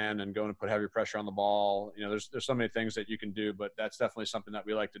 flipping the man and going to put heavy pressure on the ball. There's so many things that you can do, but that's definitely something that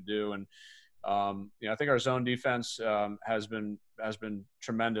we like to do. And, I think our zone defense has been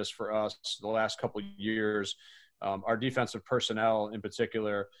tremendous for us the last couple of years. Our defensive personnel in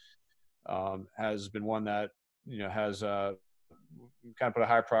particular has been one that, has kind of put a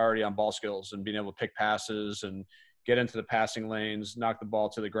high priority on ball skills and being able to pick passes and get into the passing lanes, knock the ball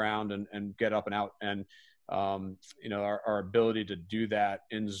to the ground and get up and out. And, our ability to do that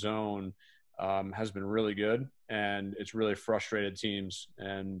in zone has been really good, and it's really frustrated teams.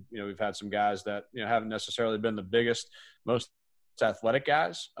 And, we've had some guys that, haven't necessarily been the biggest, most athletic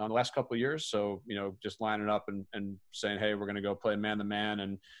guys the last couple of years. So, just lining up and saying, hey, we're going to go play man to man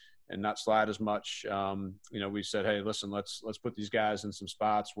not slide as much. We said, hey, listen, let's put these guys in some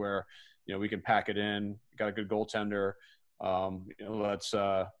spots where, we can pack it in. Got a good goaltender. Let's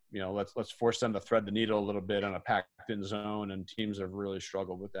force them to thread the needle a little bit on a packed in zone, and teams have really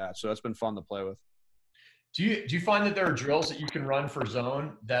struggled with that. So that's been fun to play with. Do you find that there are drills that you can run for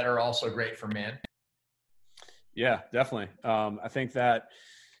zone that are also great for man? Yeah, definitely. I think that,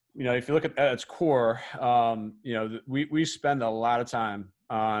 if you look at its core, we spend a lot of time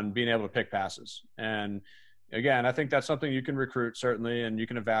on being able to pick passes. And again, I think that's something you can recruit certainly, and you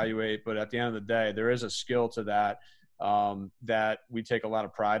can evaluate, but at the end of the day, there is a skill to that, that we take a lot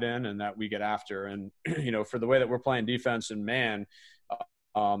of pride in and that we get after. And, for the way that we're playing defense and man,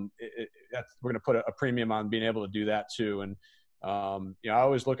 we're going to put a premium on being able to do that too. And, I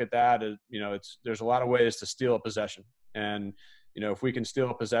always look at that as, there's a lot of ways to steal a possession. And, if we can steal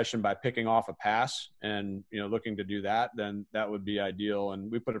a possession by picking off a pass and, looking to do that, then that would be ideal. And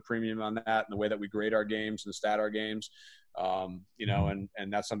we put a premium on that in the way that we grade our games and stat our games. And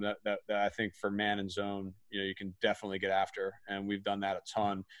that's something that I think for man and zone, you can definitely get after. And we've done that a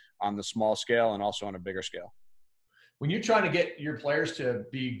ton on the small scale and also on a bigger scale. When you're trying to get your players to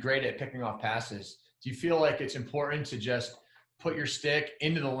be great at picking off passes, do you feel like it's important to just put your stick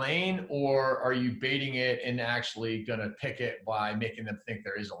into the lane, or are you baiting it and actually going to pick it by making them think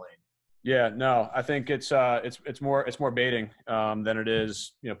there is a lane? Yeah, no, I think it's more baiting than it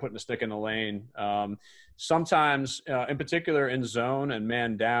is, putting the stick in the lane. Sometimes, in particular in zone and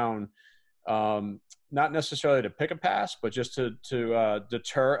man down, not necessarily to pick a pass, but just to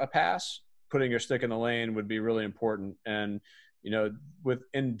deter a pass, putting your stick in the lane would be really important. And,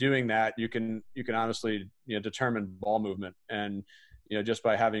 in doing that, you can honestly, determine ball movement and, just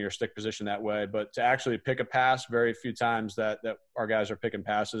by having your stick positioned that way. But to actually pick a pass, very few times that our guys are picking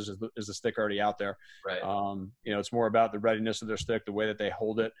passes is the stick already out there. Right. It's more about the readiness of their stick, the way that they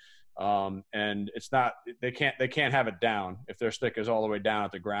hold it. And it's not, they can't have it down. If their stick is all the way down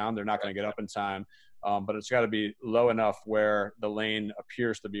at the ground, they're not going to get up in time. But it's got to be low enough where the lane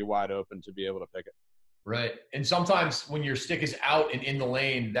appears to be wide open to be able to pick it. Right. And sometimes when your stick is out and in the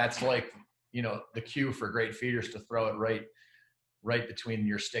lane, that's like, the cue for great feeders to throw it right between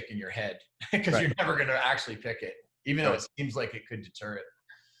your stick and your head, because You're never going to actually pick it, even though it seems like it could deter it.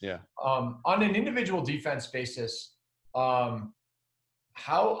 Yeah. On an individual defense basis, I'm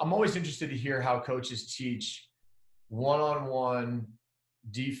always interested to hear how coaches teach one-on-one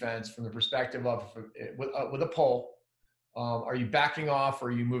defense from the perspective of with a pull. Are you backing off, or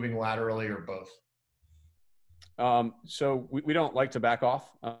are you moving laterally, or both? So we don't like to back off.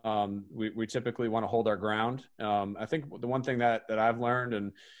 We typically want to hold our ground. I think the one thing that I've learned,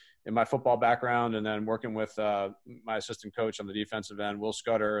 and in my football background, and then working with my assistant coach on the defensive end, Will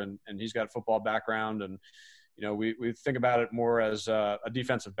Scudder, and he's got a football background, and we think about it more as a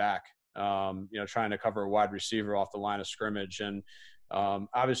defensive back. Trying to cover a wide receiver off the line of scrimmage, and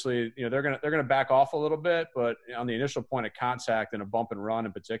obviously, they're gonna back off a little bit, but on the initial point of contact and a bump and run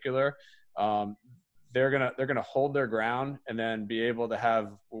in particular, they're gonna hold their ground and then be able to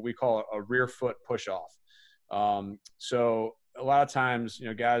have what we call a rear foot push off. So a lot of times,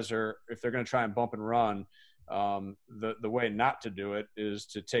 guys if they're gonna try and bump and run, the way not to do it is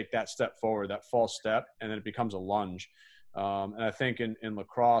to take that step forward, that false step, and then it becomes a lunge. And I think in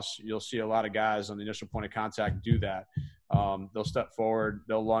lacrosse, you'll see a lot of guys on the initial point of contact do that. They'll step forward,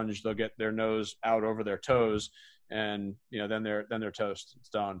 they'll lunge, they'll get their nose out over their toes, and then they're toast. It's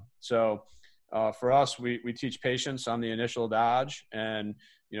done. So for us, we teach patience on the initial dodge, and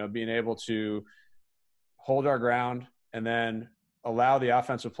being able to hold our ground and then allow the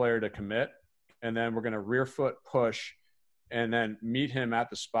offensive player to commit, and then we're going to rear foot push and then meet him at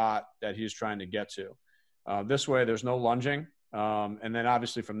the spot that he's trying to get to. This way, there's no lunging. And then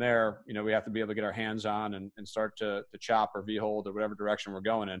obviously from there, we have to be able to get our hands on and start to chop or V-hold or whatever direction we're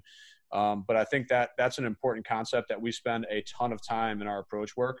going in. But I think that's an important concept that we spend a ton of time in our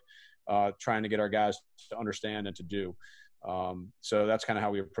approach work, trying to get our guys to understand and to do. So that's kind of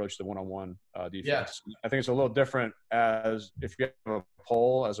how we approach the one-on-one defense. Yeah. I think it's a little different as if you have a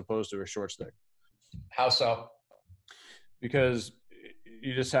pole as opposed to a short stick. How so? Because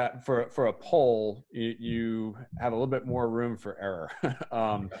you just have for a pole, you have a little bit more room for error.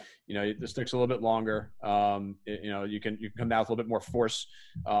 The stick's a little bit longer. You can come down with a little bit more force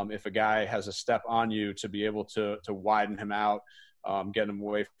if a guy has a step on you to be able to widen him out, get him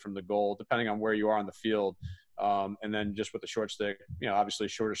away from the goal, depending on where you are on the field. And then just with the short stick, obviously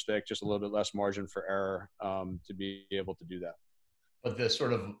shorter stick, just a little bit less margin for error to be able to do that. But the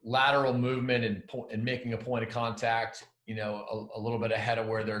sort of lateral movement and making a point of contact, a little bit ahead of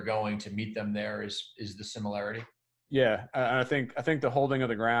where they're going to meet them there is the similarity. Yeah, I think the holding of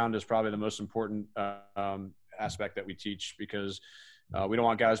the ground is probably the most important aspect that we teach, because we don't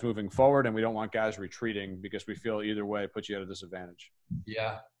want guys moving forward and we don't want guys retreating, because we feel either way puts you at a disadvantage.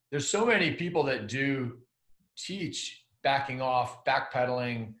 Yeah, there's so many people that do teach backing off,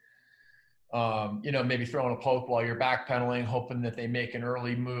 backpedaling. Maybe throwing a poke while you're backpedaling, hoping that they make an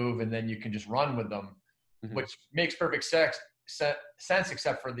early move and then you can just run with them, which makes perfect sense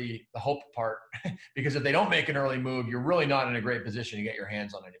except for the hope part. Because if they don't make an early move, you're really not in a great position to get your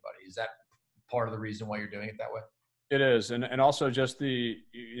hands on anybody. Is that part of the reason why you're doing it that way? It is. And also just the,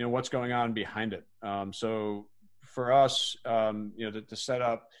 what's going on behind it. So for us, to set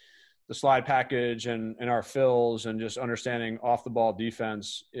up the slide package and our fills and just understanding off the ball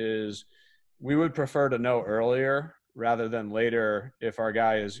defense is, we would prefer to know earlier rather than later if our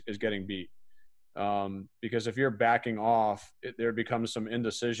guy is getting beat. Because if you're backing off, there becomes some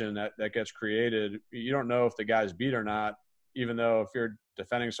indecision that gets created. You don't know if the guy's beat or not, even though if you're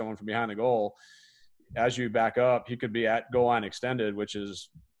defending someone from behind the goal, as you back up, he could be at goal line extended,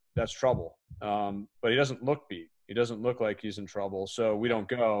 that's trouble. But he doesn't look beat. He doesn't look like he's in trouble. So we don't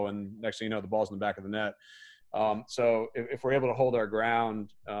go, and next thing you know, the ball's in the back of the net. So if we're able to hold our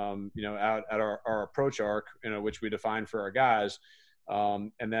ground, out at our approach arc, which we define for our guys,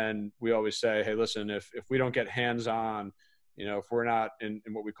 and then we always say, hey, listen, if we don't get hands on, if we're not in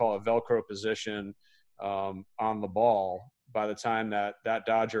what we call a Velcro position on the ball, by the time that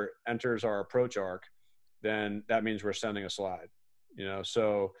Dodger enters our approach arc, then that means we're sending a slide.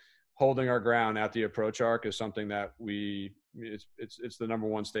 So holding our ground at the approach arc is something that it's the number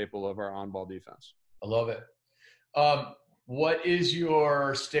one staple of our on-ball defense. I love it. What is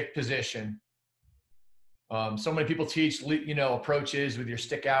your stick position? So many people teach, approaches with your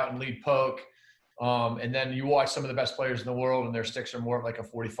stick out and lead poke. And then you watch some of the best players in the world and their sticks are more of like a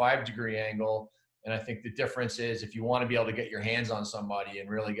 45-degree angle. And I think the difference is, if you want to be able to get your hands on somebody and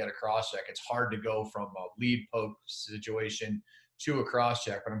really get a cross check, it's hard to go from a lead poke situation to a cross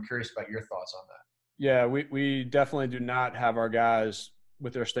check. But I'm curious about your thoughts on that. Yeah, we definitely do not have our guys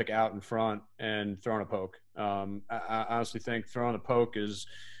with their stick out in front and throwing a poke. I honestly think throwing a poke is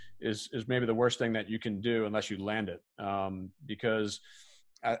maybe the worst thing that you can do unless you land it. Because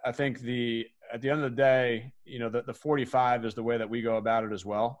I think at the end of the day, the 45 is the way that we go about it as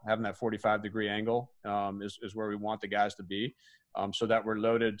well. Having that 45-degree angle is where we want the guys to be, so that we're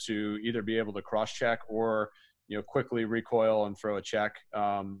loaded to either be able to cross check or quickly recoil and throw a check.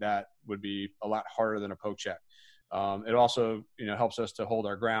 That would be a lot harder than a poke check. It also, helps us to hold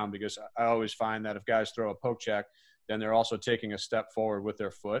our ground, because I always find that if guys throw a poke check, then they're also taking a step forward with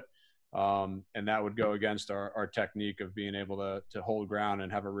their foot. And that would go against our technique of being able to hold ground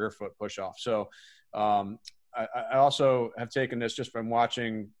and have a rear foot push off. So I also have taken this just from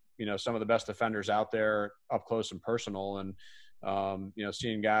watching, some of the best defenders out there up close and personal, and,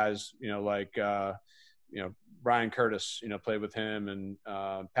 seeing guys, like, Brian Curtis, played with him, and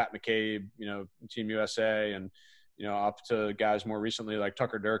Pat McCabe, Team USA, and, up to guys more recently like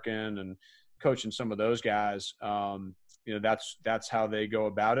Tucker Durkin, and coaching some of those guys. That's how they go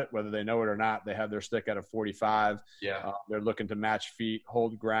about it, whether they know it or not. They have their stick at a 45. Yeah. They're looking to match feet,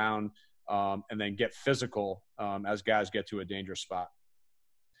 hold ground, and then get physical as guys get to a dangerous spot.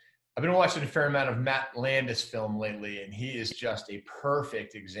 I've been watching a fair amount of Matt Landis film lately, and he is just a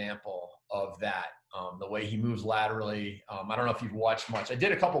perfect example of that. The way he moves laterally. I don't know if you've watched much. I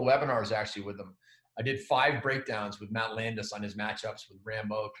did a couple webinars actually with him. I did 5 breakdowns with Matt Landis on his matchups with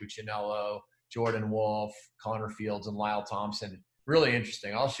Rambo, Cuccinello, Jordan Wolf, Connor Fields, and Lyle Thompson. Really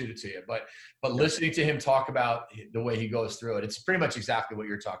interesting. I'll shoot it to you. But listening to him talk about the way he goes through it, it's pretty much exactly what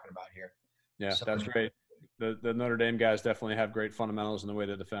you're talking about here. Yeah, so, that's great. The Notre Dame guys definitely have great fundamentals in the way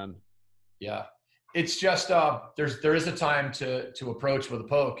they defend. Yeah. It's just there is a time to approach with a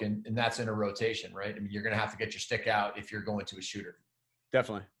poke, and that's in a rotation, right? I mean, you're going to have to get your stick out if you're going to a shooter.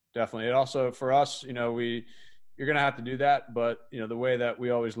 Definitely. It also, for us, you're going to have to do that. But, the way that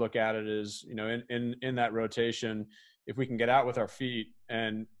we always look at it is, in that rotation, if we can get out with our feet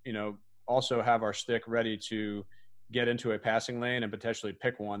and, also have our stick ready to get into a passing lane and potentially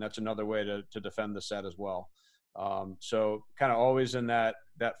pick one, that's another way to defend the set as well. So kind of always in that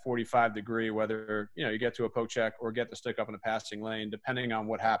 45 degree, whether, you get to a poke check or get the stick up in a passing lane, depending on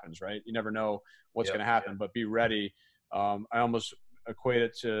what happens, right? You never know what's going to happen, but be ready. I almost equate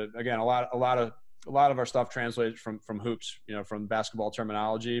it to, again, a lot of our stuff translates from hoops, from basketball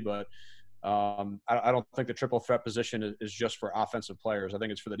terminology, but I don't think the triple threat position is just for offensive players. I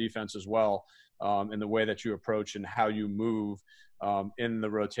think it's for the defense as well, in the way that you approach and how you move in the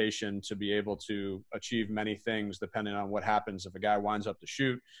rotation to be able to achieve many things depending on what happens. If a guy winds up to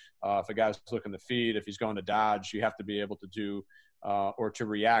shoot, if a guy's looking to feed, if he's going to dodge, you have to be able to do or to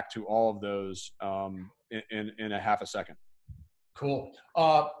react to all of those in a half a second. Cool.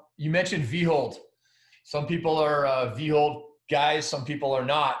 You mentioned V-hold. Some people are V-hold guys, some people are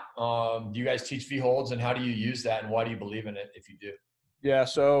not. Do you guys teach V-holds, and how do you use that, and why do you believe in it if you do? Yeah,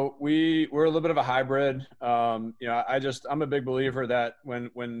 so we're a little bit of a hybrid. I'm a big believer that when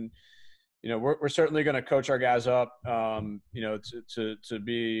we're certainly going to coach our guys up, to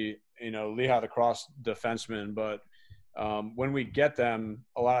be Lehigh lacrosse defensemen, but when we get them,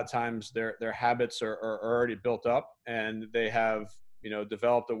 a lot of times their habits are already built up, and they have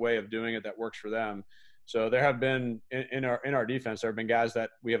developed a way of doing it that works for them. So there have been in our defense, there have been guys that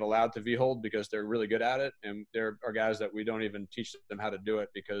we have allowed to V-hold because they're really good at it, and there are guys that we don't even teach them how to do it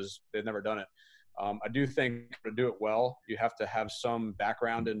because they've never done it. I do think to do it well, you have to have some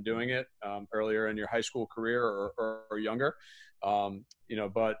background in doing it earlier in your high school career or younger.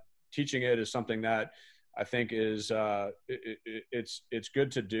 But teaching it is something that I think is it's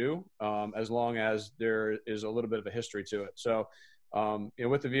good to do as long as there is a little bit of a history to it. So.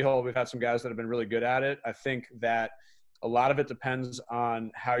 With the V-hold, we've had some guys that have been really good at it. I think that a lot of it depends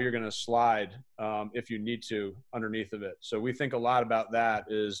on how you're going to slide if you need to underneath of it. So we think a lot about that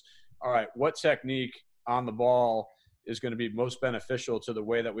is, all right, what technique on the ball is going to be most beneficial to the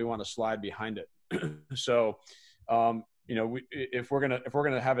way that we want to slide behind it. So, if we're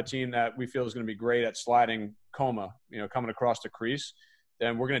gonna have a team that we feel is going to be great at sliding coming across the crease,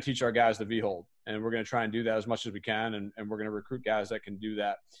 then we're going to teach our guys the V-hold. And we're going to try and do that as much as we can. And we're going to recruit guys that can do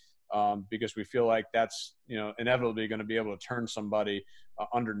that because we feel like that's, inevitably going to be able to turn somebody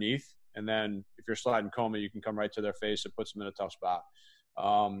underneath. And then if you're sliding coma, you can come right to their face. It puts them in a tough spot.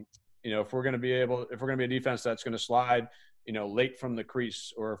 If we're going to be a defense that's going to slide, late from the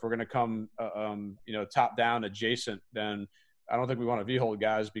crease, or if we're going to come, top down adjacent, then I don't think we want to V-hold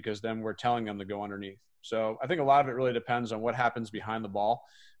guys because then we're telling them to go underneath. So I think a lot of it really depends on what happens behind the ball.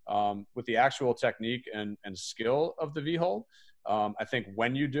 With the actual technique and skill of the V-hold, I think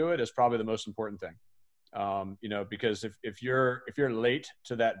when you do it is probably the most important thing. Because if you're late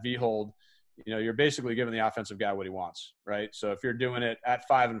to that V-hold, you're basically giving the offensive guy what he wants, right? So if you're doing it at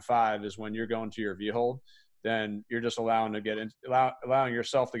 5-5 is when you're going to your V-hold, then you're just allowing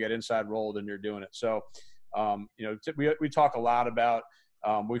yourself to get inside rolled, and you're doing it. So, we talk a lot about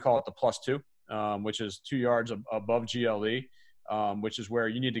we call it the +2, which is 2 yards above GLE. Which is where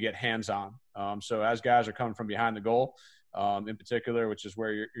you need to get hands on. So as guys are coming from behind the goal, in particular, which is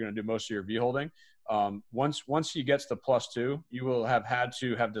where you're going to do most of your V-holding, once he gets to +2, you will have had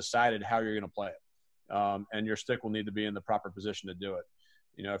to have decided how you're going to play it. And your stick will need to be in the proper position to do it.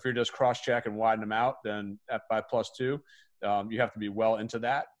 If you're just cross-check and widen him out, then by +2, you have to be well into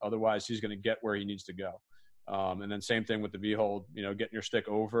that. Otherwise, he's going to get where he needs to go. And then same thing with the V-hold, getting your stick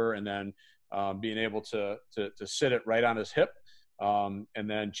over and then being able to sit it right on his hip. And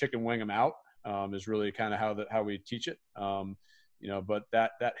then chicken wing him out is really kind of how we teach it. But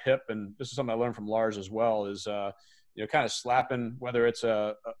that hip, and this is something I learned from Lars as well, is kind of slapping, whether it's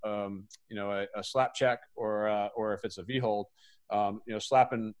a slap check or if it's a V-hold,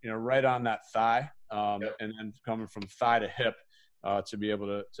 slapping right on that thigh, and then coming from thigh to hip to be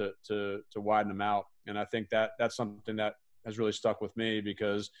able to widen them out. And I think that's something that has really stuck with me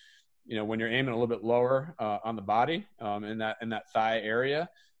because when you're aiming a little bit lower on the body in that thigh area,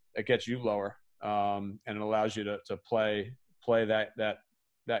 it gets you lower, and it allows you to play that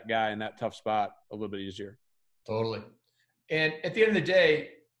guy in that tough spot a little bit easier. Totally. And at the end of the day,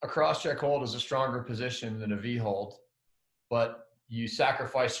 a cross-check hold is a stronger position than a V-hold, but you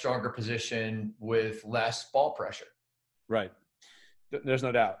sacrifice stronger position with less ball pressure. Right. There's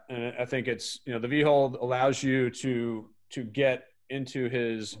no doubt. And I think it's, the V-hold allows you to get into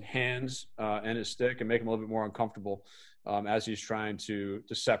his hands and his stick and make him a little bit more uncomfortable as he's trying to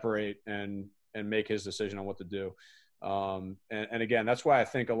separate and make his decision on what to do. And again, that's why I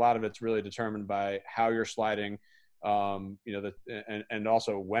think a lot of it's really determined by how you're sliding, and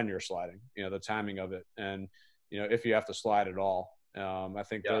also when you're sliding, the timing of it. And, if you have to slide at all, I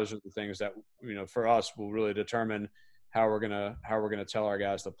think those are the things that, for us will really determine how we're going to tell our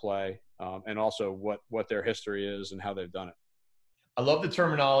guys to play, and also what their history is and how they've done it. I love the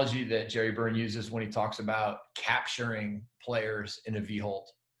terminology that Jerry Byrne uses when he talks about capturing players in a V-hold,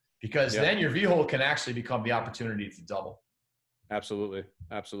 because then your V-hold can actually become the opportunity to double. Absolutely.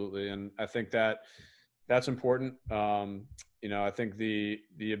 And I think that's important. I think the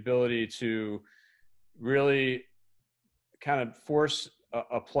ability to really kind of force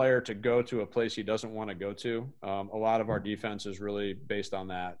a player to go to a place he doesn't want to go to. A lot of our defense is really based on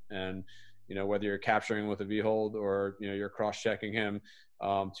that. And, whether you're capturing with a V-hold or, you're cross-checking him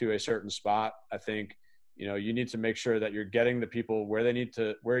to a certain spot, I think, you need to make sure that you're getting the people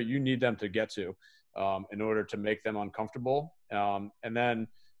where you need them to get to in order to make them uncomfortable. And then,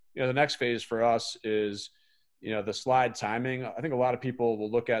 the next phase for us is, the slide timing. I think a lot of people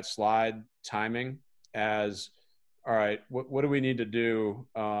will look at slide timing as, all right, what do we need to do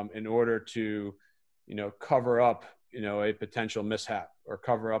in order to, cover up, a potential mishap or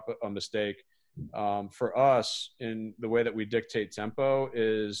cover up a mistake? For us, in the way that we dictate tempo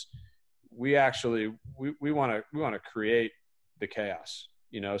is we want to create the chaos,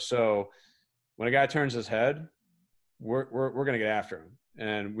 so when a guy turns his head, we're going to get after him.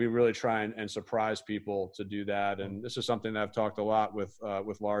 And we really try and surprise people to do that. And this is something that I've talked a lot with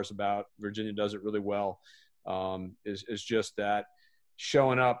Lars about. Virginia does it really well. Is just that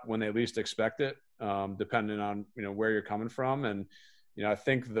showing up when they least expect it, depending on, where you're coming from. And, I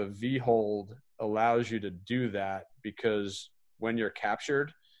think the V-hold allows you to do that because when you're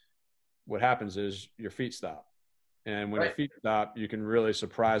captured, what happens is your feet stop. And when your feet stop, you can really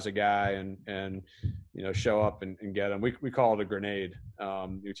surprise a guy and show up and get him. We call it a grenade.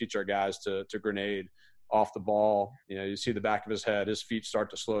 We teach our guys to grenade off the ball. You see the back of his head, his feet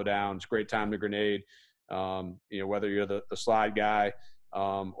start to slow down. It's a great time to grenade. Whether you're the slide guy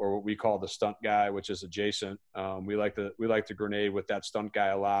or what we call the stunt guy, which is adjacent. We like to grenade with that stunt guy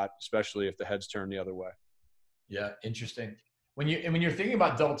a lot, especially if the head's turned the other way. Yeah, interesting. When you're thinking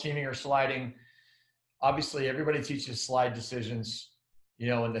about double teaming or sliding, obviously everybody teaches slide decisions,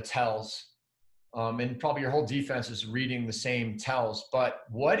 and the tells. And probably your whole defense is reading the same tells. But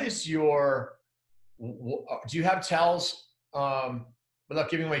what is do you have tells, without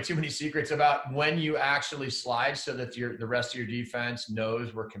giving away too many secrets, about when you actually slide so that the rest of your defense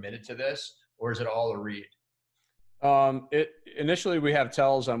knows we're committed to this? Or is it all a read? Initially we have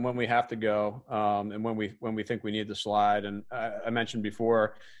tells on when we have to go, and when we think we need the slide. And I mentioned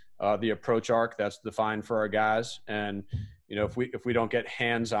before, the approach arc that's defined for our guys. And, if we don't get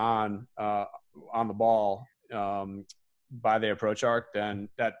hands on the ball, by the approach arc, then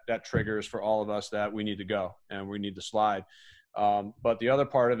that triggers for all of us that we need to go and we need to slide. But the other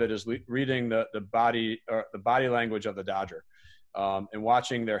part of it is reading the body language of the dodger, and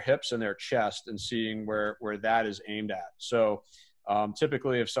watching their hips and their chest and seeing where that is aimed at. So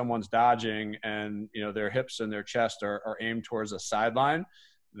typically if someone's dodging and, their hips and their chest are aimed towards a sideline,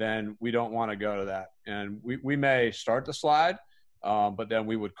 then we don't want to go to that. And we may start the slide, but then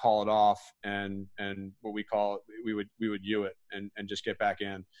we would call it off and what we call it, we would U it and just get back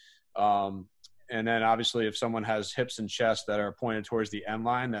in. And then obviously if someone has hips and chest that are pointed towards the end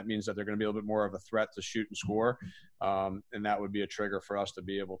line, that means that they're going to be a little bit more of a threat to shoot and score. And that would be a trigger for us to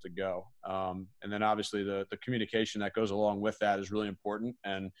be able to go. And then obviously the communication that goes along with that is really important.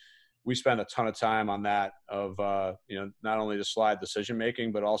 And we spend a ton of time on that of, not only the slide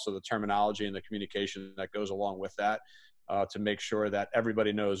decision-making, but also the terminology and the communication that goes along with that, to make sure that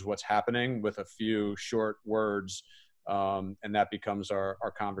everybody knows what's happening with a few short words. And that becomes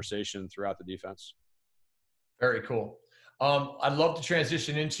our conversation throughout the defense. Very cool. I'd love to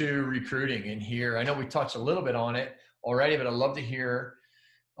transition into recruiting in here. I know we touched a little bit on it already, but I'd love to hear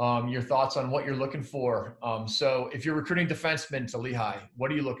your thoughts on what you're looking for. So if you're recruiting defensemen to Lehigh,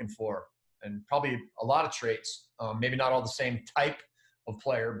 what are you looking for? And probably a lot of traits, maybe not all the same type of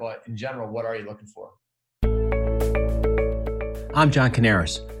player, but in general, what are you looking for? I'm John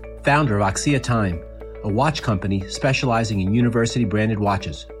Canaris, founder of Oxia Time, a watch company specializing in university-branded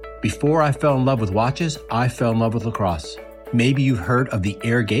watches. Before I fell in love with watches, I fell in love with lacrosse. Maybe you've heard of the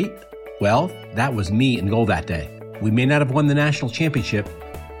Air Gate? Well, that was me in goal that day. We may not have won the national championship,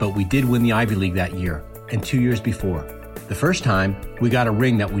 but we did win the Ivy League that year, and 2 years before. The first time, we got a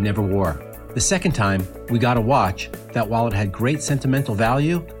ring that we never wore. The second time, we got a watch that, while it had great sentimental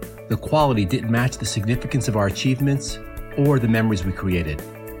value, the quality didn't match the significance of our achievements or the memories we created.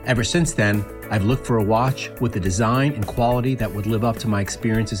 Ever since then, I've looked for a watch with the design and quality that would live up to my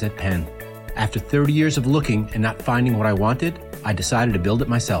experiences at Penn. After 30 years of looking and not finding what I wanted, I decided to build it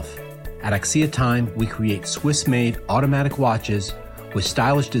myself. At Oxia Time, we create Swiss-made automatic watches with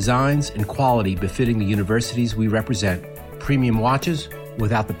stylish designs and quality befitting the universities we represent. Premium watches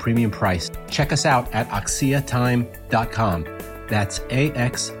without the premium price. Check us out at oxiatime.com. That's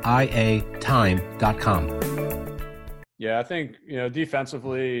AXIA time.com. Yeah, I think,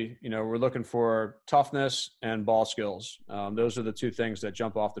 defensively, we're looking for toughness and ball skills. Those are the two things that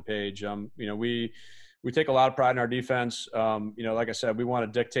jump off the page. we take a lot of pride in our defense. Like I said, we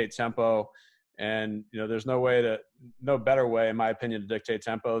want to dictate tempo, and there's no better way, in my opinion, to dictate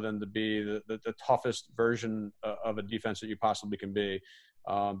tempo than to be the toughest version of a defense that you possibly can be.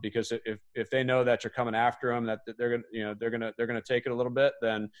 Because if they know that you're coming after them, that they're gonna take it a little bit,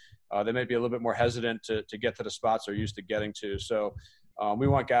 then they may be a little bit more hesitant to get to the spots they're used to getting to. So we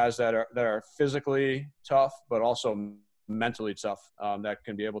want guys that are physically tough, but also mentally tough, that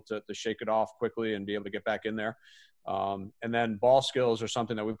can be able to shake it off quickly and be able to get back in there. And then ball skills are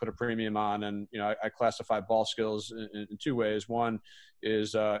something that we put a premium on. And, I classify ball skills in two ways. One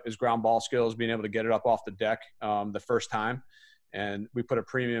is ground ball skills, being able to get it up off the deck the first time. And we put a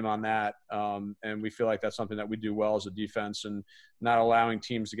premium on that. And we feel like that's something that we do well as a defense, and not allowing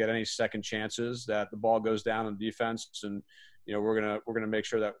teams to get any second chances, that the ball goes down on defense. And, we're gonna make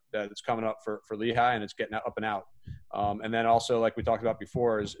sure that it's coming up for Lehigh, and it's getting up and out. And then also, like we talked about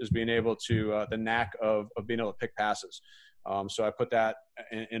before, is being able to the knack of being able to pick passes. So I put that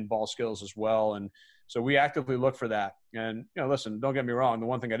in ball skills as well. And so we actively look for that. And, listen, don't get me wrong. The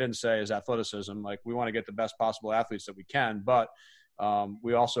one thing I didn't say is athleticism. Like, we want to get the best possible athletes that we can, but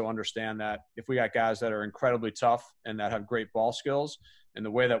we also understand that if we got guys that are incredibly tough and that have great ball skills, and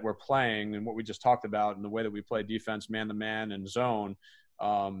the way that we're playing and what we just talked about, and the way that we play defense, man to man and zone,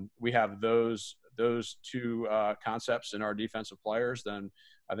 we have those two concepts in our defensive players, then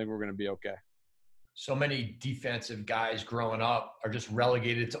I think we're going to be okay. So many defensive guys growing up are just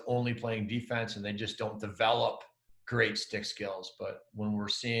relegated to only playing defense, and they just don't develop great stick skills. But when we're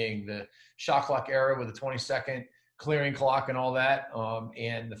seeing the shot clock era with the 20-second clearing clock and all that,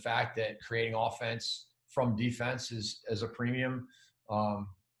 and the fact that creating offense from defense is as a premium,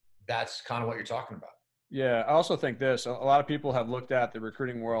 that's kind of what you're talking about. Yeah, I also think this. A lot of people have looked at the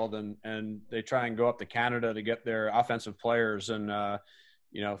recruiting world and they try and go up to Canada to get their offensive players. And,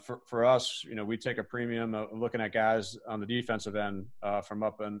 for us, we take a premium of looking at guys on the defensive end from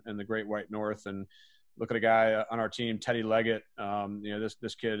up in the Great White North. And look at a guy on our team, Teddy Leggett.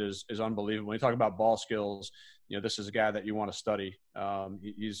 This kid is unbelievable. When you talk about ball skills, this is a guy that you want to study.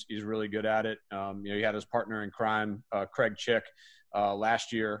 He's really good at it. He had his partner in crime, Craig Chick,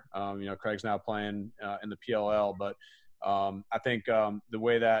 last year. Craig's now playing in the PLL, but I think the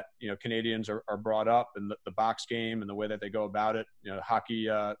way that Canadians are brought up, and the box game and the way that they go about it, hockey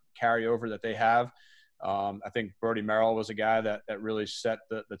carryover that they have. I think Brody Merrill was a guy that really set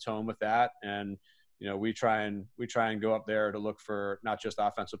the tone with that, and we try and go up there to look for not just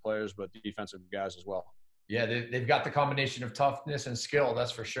offensive players but defensive guys as well. Yeah, they've got the combination of toughness and skill,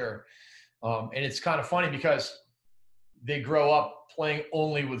 that's for sure. And it's kind of funny because they grow up playing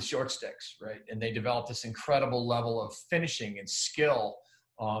only with short sticks, right? And they develop this incredible level of finishing and skill.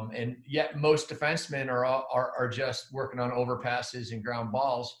 And yet most defensemen are just working on overpasses and ground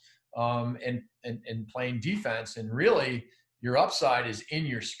balls, and playing defense. And really, your upside is in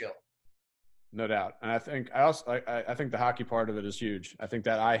your skill. No doubt. And I think I think the hockey part of it is huge. I think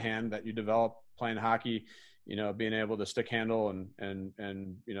that eye hand that you develop playing hockey, being able to stick handle and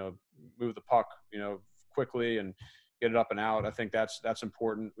move the puck, quickly and get it up and out. I think that's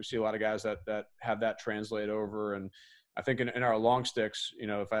important. We see a lot of guys that have that translate over. And I think in our long sticks,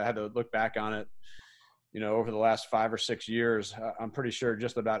 if I had to look back on it, over the last 5 or 6 years, I'm pretty sure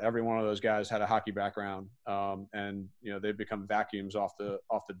just about every one of those guys had a hockey background. And they've become vacuums off the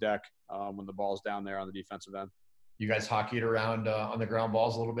deck when the ball's down there on the defensive end. You guys hockey it around on the ground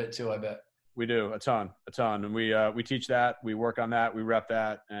balls a little bit too, I bet. We do a ton. And we teach that, we work on that, we rep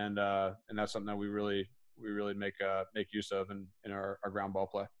that. And that's something that we really make use of in our ground ball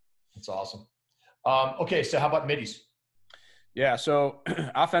play. That's awesome. Okay. So how about middies? Yeah. So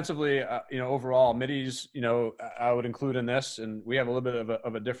offensively, overall middies, I would include in this, and we have a little bit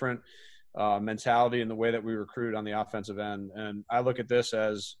of a different mentality in the way that we recruit on the offensive end. And I look at this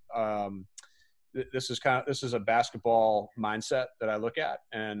as this is a basketball mindset that I look at.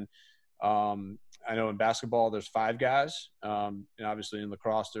 And I know in basketball there's 5 guys, and obviously in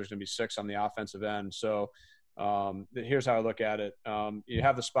lacrosse there's going to be 6 on the offensive end. So here's how I look at it. You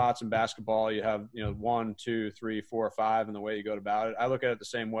have the spots in basketball. You have 1, 2, 3, 4, 5, and the way you go about it. I look at it the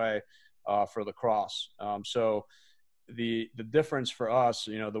same way for lacrosse. So the difference for us,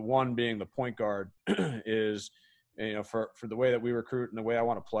 the one being the point guard, is for the way that we recruit and the way I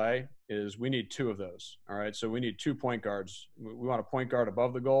want to play is we need 2 of those. All right, so we need 2 point guards. We want a point guard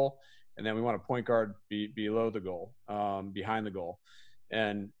above the goal, and then we want a point guard below the goal, behind the goal.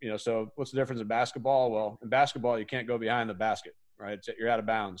 And, so what's the difference in basketball? Well, in basketball, you can't go behind the basket, right? You're out of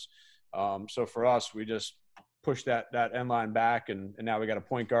bounds. So for us, we just push that end line back, and now we got a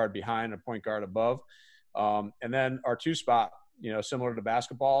point guard behind, a point guard above. And then our 2 spot similar to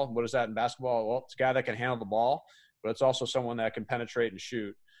basketball. What is that in basketball? Well, it's a guy that can handle the ball, but it's also someone that can penetrate and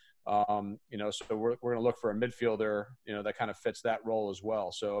shoot. So we're going to look for a midfielder, that kind of fits that role as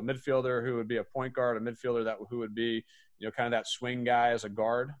well. So a midfielder who would be a point guard, a midfielder who would be, kind of that swing guy as a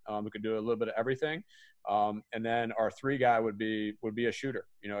guard, who could do a little bit of everything. And then our 3 guy would be a shooter,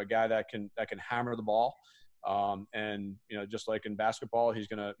 a guy that can hammer the ball. And just like in basketball, he's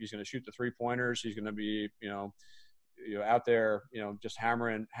going to shoot the 3-pointers. He's going to be, out there, just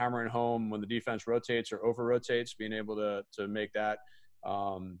hammering home when the defense rotates or over rotates, being able to make that,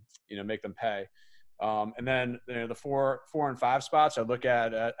 make them pay. And then the 4 and 5 spots I look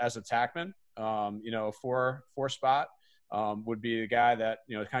at as attackmen. 4 spot would be the guy that,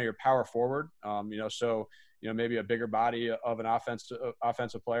 kind of your power forward. Maybe a bigger body of an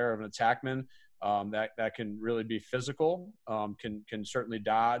offensive player, of an attackman, that can really be physical, can certainly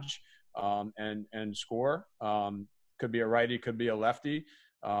dodge, and score. Could be a righty, could be a lefty,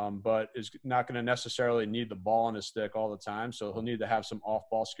 but is not going to necessarily need the ball on his stick all the time. So he'll need to have some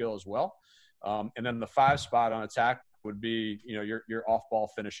off-ball skill as well. And then the 5 spot on attack would be, your off-ball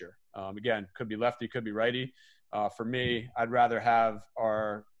finisher. Again, could be lefty, could be righty. For me, I'd rather have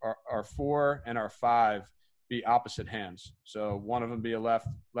our 4 and our 5 be opposite hands. So one of them be a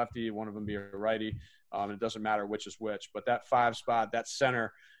lefty, one of them be a righty. It doesn't matter which is which, but that 5 spot, that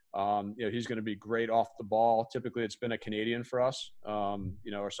center, he's going to be great off the ball. Typically it's been a Canadian for us,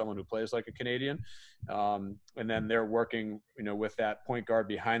 or someone who plays like a Canadian. And then they're working, with that point guard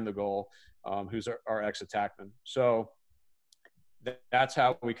behind the goal, who's our ex-attackman. So that's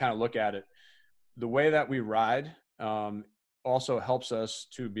how we kind of look at it. The way that we ride, also helps us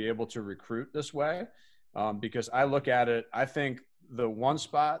to be able to recruit this way. Because I look at it, I think the 1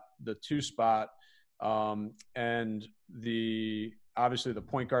 spot, the 2 spot, and obviously the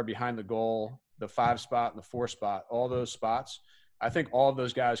point guard behind the goal, the 5 spot and the 4 spot, all those spots, I think all of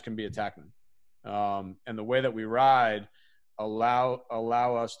those guys can be attackmen. And the way that we ride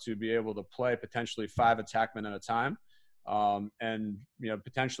allow us to be able to play potentially 5 attackmen at a time. And,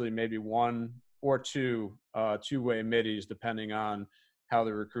 potentially maybe 1 or 2 two-way middies, depending on how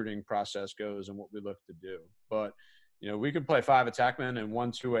the recruiting process goes and what we look to do. But, we could play 5 attackmen and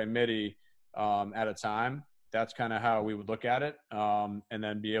 1 two-way midi, at a time. That's kind of how we would look at it. And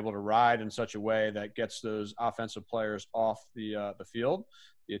then be able to ride in such a way that gets those offensive players off the field,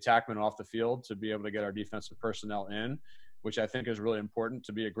 the attackmen off the field, to be able to get our defensive personnel in, which I think is really important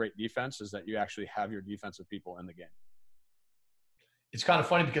to be a great defense, is that you actually have your defensive people in the game. It's kind of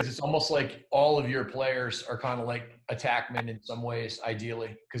funny because it's almost like all of your players are kind of like attackmen in some ways,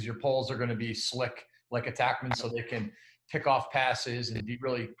 ideally, because your poles are going to be slick like attackmen, so they can pick off passes and be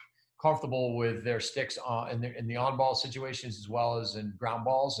really comfortable with their sticks in the on-ball situations as well as in ground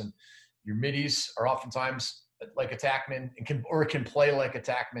balls. And your middies are oftentimes like attackmen and can play like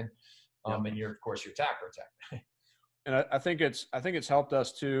attackmen. And you're, of course, your attacker. And I think it's helped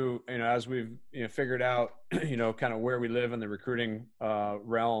us too, as we've figured out, kind of where we live in the recruiting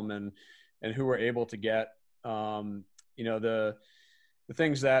realm and who we're able to get. The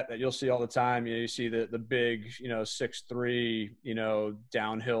things that you'll see all the time. You see the big 6'3",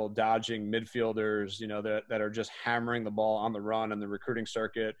 downhill dodging midfielders, that are just hammering the ball on the run in the recruiting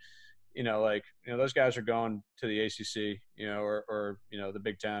circuit. Those guys are going to the ACC, or the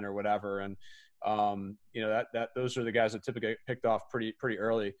Big Ten or whatever, and those are the guys that typically get picked off pretty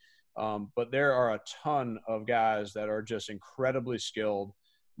early. But there are a ton of guys that are just incredibly skilled,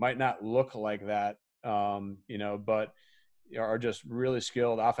 might not look like that, but are just really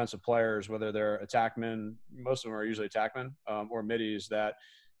skilled offensive players, whether they're attackmen, most of them are usually attackmen, or middies that,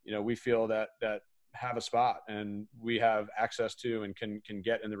 we feel that have a spot and we have access to and can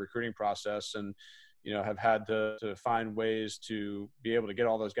get in the recruiting process, and have had to find ways to be able to get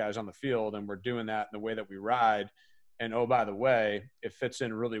all those guys on the field. And we're doing that in the way that we ride. And, oh, by the way, it fits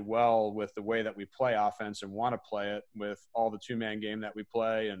in really well with the way that we play offense and want to play it, with all the 2-man game that we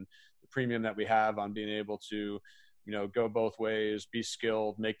play and the premium that we have on being able to, go both ways, be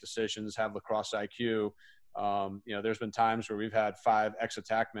skilled, make decisions, have lacrosse IQ. There's been times where we've had 5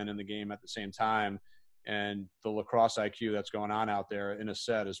 ex-attackmen in the game at the same time, and the lacrosse IQ that's going on out there in a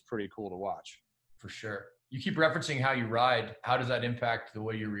set is pretty cool to watch. For sure. You keep referencing how you ride. How does that impact the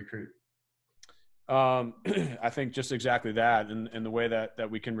way you recruit? I think just exactly that, and the way that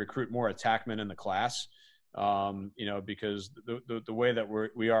we can recruit more attackmen in the class. Because the way that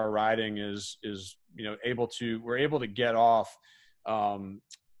we are riding is we're able to get off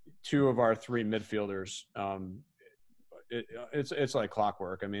 2 of our 3 midfielders it's like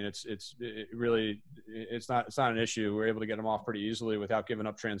clockwork. I mean, it's not an issue. We're able to get them off pretty easily without giving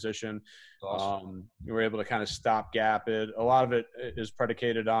up transition. Awesome. We're able to kind of stop gap it. A lot of it is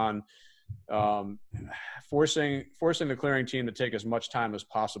predicated on forcing the clearing team to take as much time as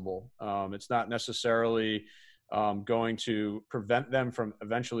possible. It's not necessarily going to prevent them from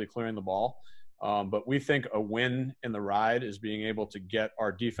eventually clearing the ball. But we think a win in the ride is being able to get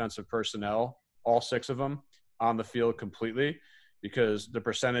our defensive personnel, all 6 of them, on the field completely, because the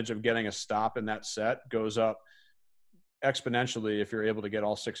percentage of getting a stop in that set goes up exponentially if you're able to get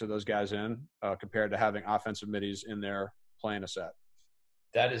all 6 of those guys in, compared to having offensive middies in there playing a set.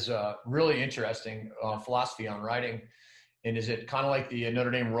 That is a really interesting philosophy on riding. And is it kind of like the Notre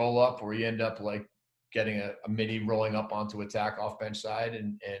Dame roll up, where you end up like getting a midi rolling up onto attack off bench side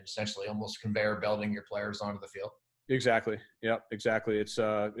and essentially almost conveyor belting your players onto the field? Exactly. Yep. Exactly. It's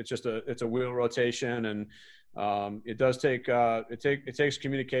a wheel rotation, and it does take it takes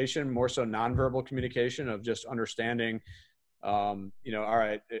communication, more so nonverbal communication, of just understanding. All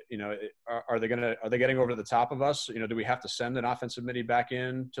right, are they getting over the top of us? Do we have to send an offensive midi back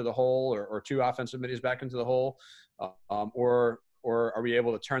into the hole, or 2 offensive middies back into the hole, or are we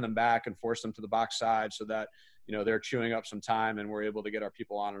able to turn them back and force them to the box side so that they're chewing up some time and we're able to get our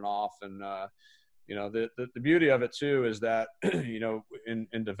people on and off? And the beauty of it too is that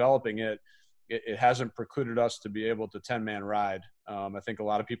in developing it hasn't precluded us to be able to 10-man ride. I think a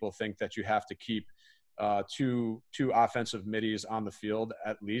lot of people think that you have to keep two offensive middies on the field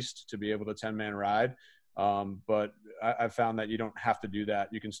at least to be able to 10-man ride. But I've found that you don't have to do that.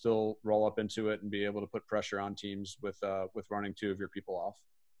 You can still roll up into it and be able to put pressure on teams with running 2 of your people off.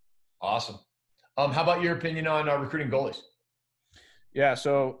 Awesome. How about your opinion on recruiting goalies? Yeah.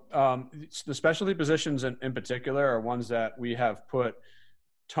 So the specialty positions in particular are ones that we have put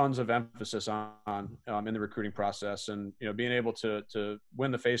tons of emphasis on in the recruiting process, and being able to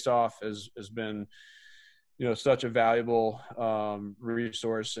win the faceoff has been such a valuable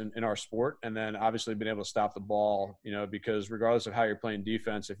resource in our sport. And then obviously being able to stop the ball, because regardless of how you're playing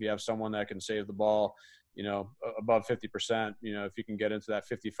defense, if you have someone that can save the ball above 50%, if you can get into that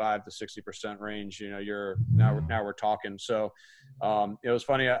 55 to 60% range, you're now we're talking. So it was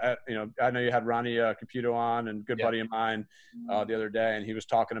funny. I know you had Ronnie Caputo on, and good buddy of mine the other day, and he was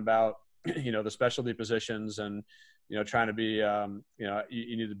talking about the specialty positions and trying to be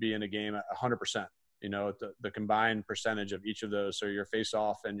you need to be in a game at 100%. The combined percentage of each of those, so your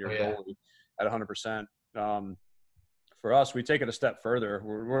face-off and your goalie at 100%. For us, we take it a step further.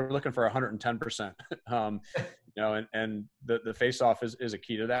 We're looking for 110%. And the face-off is a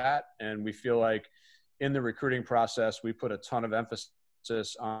key to that. And we feel like in the recruiting process, we put a ton of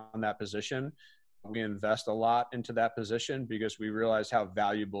emphasis on that position. We invest a lot into that position because we realize how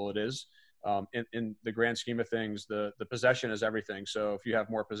valuable it is. In the grand scheme of things, the possession is everything. So if you have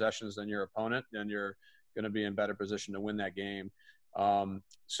more possessions than your opponent, then you're going to be in better position to win that game.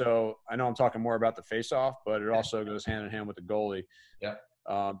 So I know I'm talking more about the face-off, but it also goes hand in hand with the goalie. Yeah.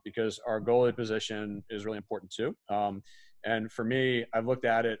 Because our goalie position is really important too. And for me, I've looked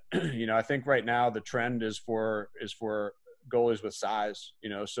at it. I think right now the trend is for goalies with size.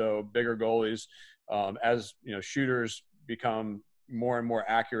 So bigger goalies. As shooters become more and more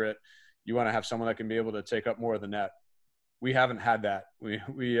accurate, you want to have someone that can be able to take up more of the net. We haven't had that. We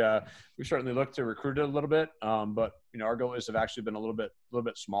certainly looked to recruit it a little bit, but our goalies have actually been a little bit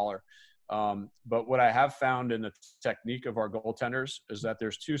smaller. But what I have found in the technique of our goaltenders is that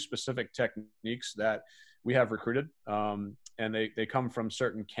there's 2 specific techniques that we have recruited, and they come from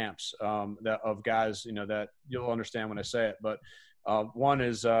certain camps of guys that you'll understand when I say it. But one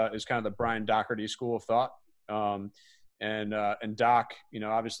is kind of the Brian Doherty school of thought. And Doc,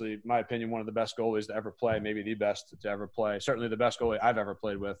 obviously, in my opinion, one of the best goalies to ever play, maybe the best to ever play. Certainly the best goalie I've ever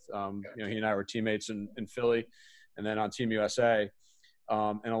played with. He and I were teammates in Philly, and then on Team USA.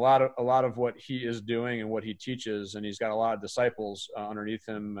 And a lot of what he is doing and what he teaches, and he's got a lot of disciples underneath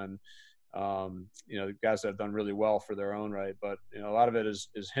him, and guys that have done really well for their own right. But a lot of it is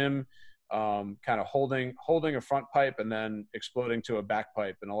him kind of holding a front pipe and then exploding to a back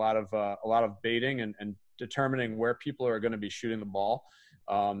pipe, and a lot of baiting and determining where people are going to be shooting the ball,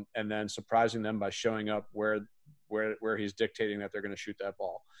 and then surprising them by showing up where he's dictating that they're going to shoot that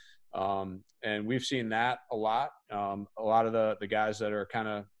ball. And we've seen that a lot. A lot of the guys that are kind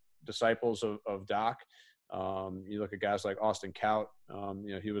of disciples of Doc, you look at guys like Austin Kaut,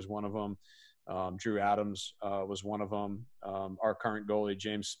 he was one of them. Drew Adams was one of them. Our current goalie,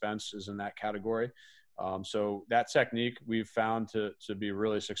 James Spence, is in that category. So that technique we've found to be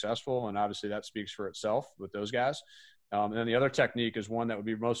really successful, and obviously that speaks for itself with those guys. And then the other technique is one that would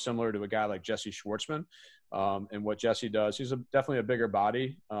be most similar to a guy like Jesse Schwartzman. And what Jesse does, he's definitely a bigger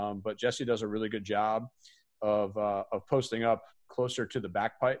body, but Jesse does a really good job of posting up closer to the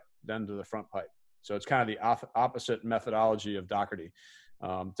back pipe than to the front pipe. So it's kind of the opposite methodology of Doherty.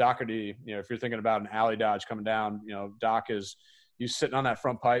 Doherty, if you're thinking about an alley dodge coming down, Doc he's sitting on that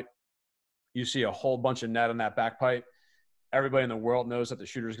front pipe. You see a whole bunch of net on that back pipe. Everybody in the world knows that the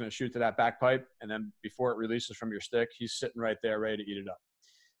shooter is going to shoot to that back pipe. And then before it releases from your stick, he's sitting right there ready to eat it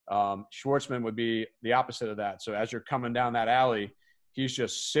up. Schwartzman would be the opposite of that. So as you're coming down that alley, he's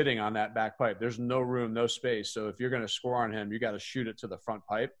just sitting on that back pipe. There's no room, no space. So if you're going to score on him, you got to shoot it to the front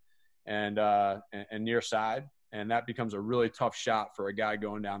pipe and near side. And that becomes a really tough shot for a guy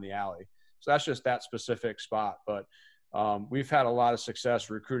going down the alley. So that's just that specific spot. But we've had a lot of success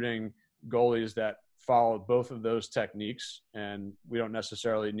recruiting goalies that follow both of those techniques, and we don't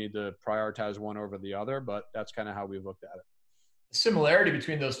necessarily need to prioritize one over the other, but that's kind of how we've looked at it. The similarity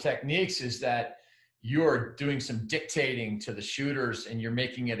between those techniques is that you're doing some dictating to the shooters and you're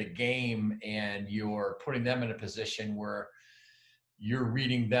making it a game, and you're putting them in a position where you're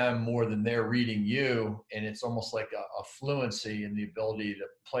reading them more than they're reading you. And it's almost like a fluency in the ability to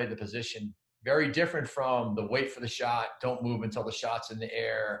play the position. Very different from the wait for the shot, don't move until the shot's in the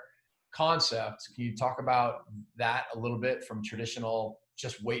air concept. Can you talk about that a little bit from traditional,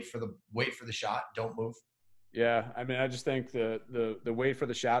 just wait for the shot, don't move? Yeah. I mean, I just think the wait for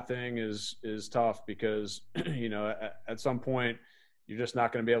the shot thing is tough because, at some point you're just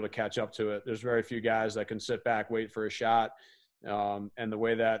not going to be able to catch up to it. There's very few guys that can sit back, wait for a shot. And the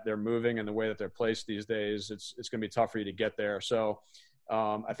way that they're moving and the way that they're placed these days, it's going to be tough for you to get there. So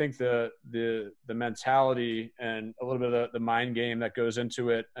I think the mentality and a little bit of the mind game that goes into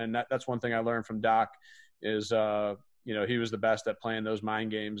it, and that's one thing I learned from Doc is, he was the best at playing those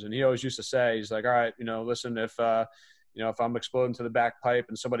mind games. And he always used to say, he's like, all right, listen, if I'm exploding to the back pipe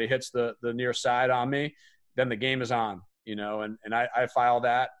and somebody hits the near side on me, then the game is on. And I file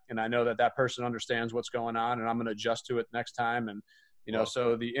that, and I know that person understands what's going on, and I'm going to adjust to it next time. And,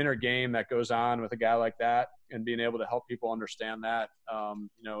 so the inner game that goes on with a guy like that and being able to help people understand that,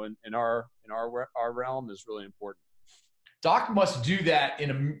 in our realm is really important. Doc must do that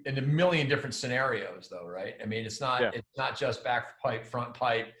in a million different scenarios though, right? I mean, it's not just back pipe, front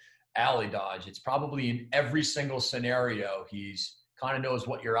pipe, alley dodge. It's probably in every single scenario. He's kind of knows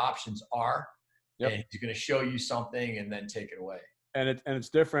what your options are. Yep. And he's going to show you something and then take it away. And it's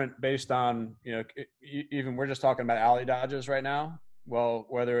different based on, even we're just talking about alley dodges right now. Well,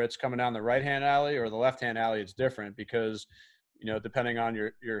 whether it's coming down the right-hand alley or the left-hand alley, it's different because, depending on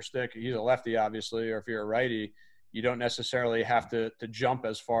your stick, he's a lefty, obviously, or if you're a righty, you don't necessarily have to jump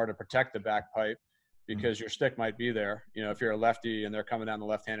as far to protect the back pipe because your stick might be there, if you're a lefty and they're coming down the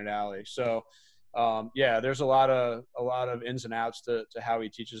left-handed alley. So, there's a lot of ins and outs to how he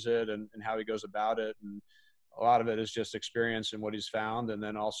teaches it and how he goes about it. And a lot of it is just experience and what he's found. And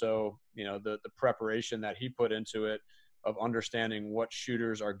then also, the preparation that he put into it of understanding what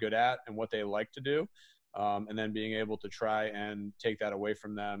shooters are good at and what they like to do. And then being able to try and take that away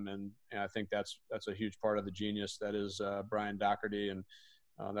from them. And I think that's a huge part of the genius that is Brian Doherty. And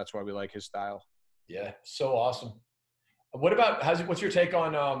that's why we like his style. Yeah. So awesome. What's your take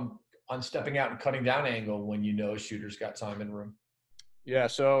on stepping out and cutting down angle when shooters got time and room? Yeah,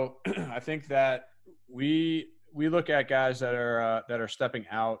 so I think that we look at guys that are stepping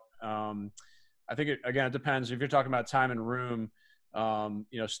out. I think it depends. If you're talking about time and room,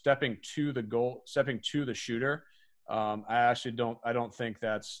 stepping to the shooter, I don't think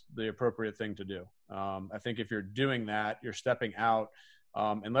that's the appropriate thing to do. I think if you're doing that, you're stepping out,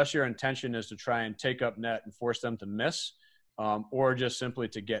 unless your intention is to try and take up net and force them to miss. Or just simply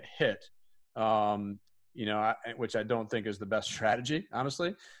to get hit, which I don't think is the best strategy,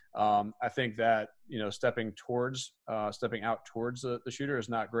 honestly. I think that, stepping out towards the shooter is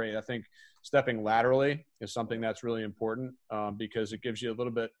not great. I think stepping laterally is something that's really important because it gives you a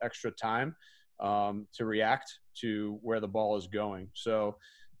little bit extra time to react to where the ball is going. So,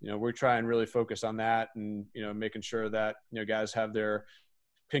 we're trying to really focus on that and, making sure that, guys have their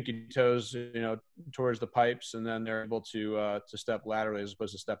pinky toes, towards the pipes, and then they're able to step laterally as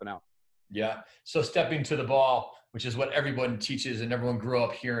opposed to stepping out. Yeah. So stepping to the ball, which is what everyone teaches and everyone grew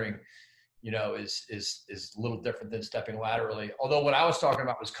up hearing, is a little different than stepping laterally. Although what I was talking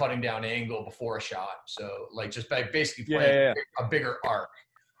about was cutting down angle before a shot. So like just by basically playing a bigger arc.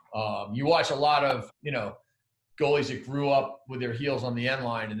 You watch a lot of, goalies that grew up with their heels on the end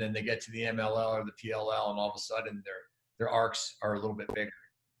line and then they get to the MLL or the PLL and all of a sudden their arcs are a little bit bigger.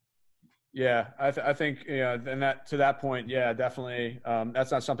 Yeah, I think, and that to that point, yeah, definitely.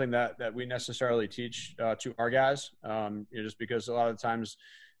 That's not something that we necessarily teach to our guys, just because a lot of the times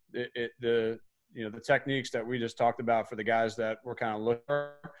the techniques that we just talked about for the guys that we're kind of looking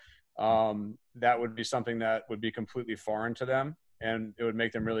for, that would be something that would be completely foreign to them, and it would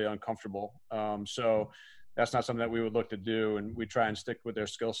make them really uncomfortable. So that's not something that we would look to do, and we try and stick with their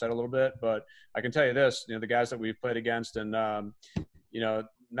skill set a little bit. But I can tell you this, the guys that we've played against, and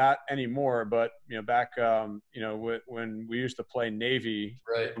not anymore, but back when we used to play Navy,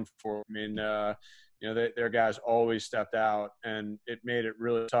 right? Their guys always stepped out, and it made it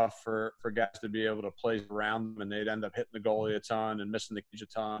really tough for guys to be able to play around them, and they'd end up hitting the goalie a ton and missing the cage a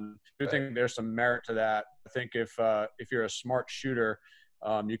ton. I do think there's some merit to that. I think if you're a smart shooter,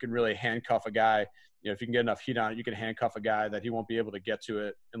 you can really handcuff a guy. If you can get enough heat on it, you can handcuff a guy that he won't be able to get to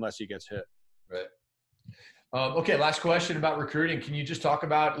it unless he gets hit. Right. Okay, last question about recruiting. Can you just talk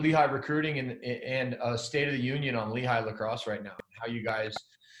about Lehigh recruiting and state of the union on Lehigh lacrosse right now? How you guys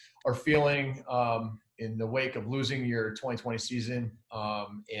are feeling in the wake of losing your 2020 season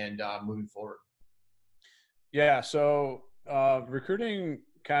and moving forward? Yeah, so recruiting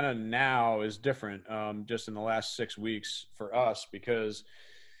kind of now is different just in the last 6 weeks for us because,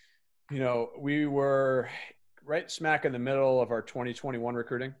 we were right smack in the middle of our 2021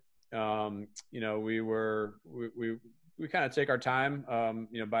 recruiting. We kind of take our time,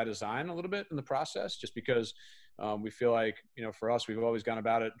 by design a little bit in the process, just because we feel like, for us, we've always gone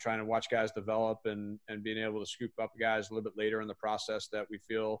about it trying to watch guys develop and being able to scoop up guys a little bit later in the process that we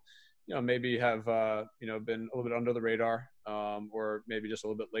feel, maybe have, been a little bit under the radar or maybe just a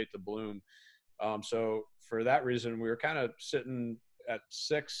little bit late to bloom. So for that reason, we were kind of sitting at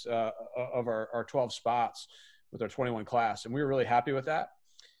 6 of our 12 spots with our 21 class, and we were really happy with that.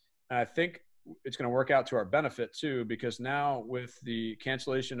 And I think it's going to work out to our benefit too, because now with the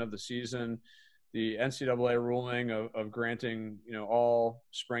cancellation of the season, the NCAA ruling of granting, all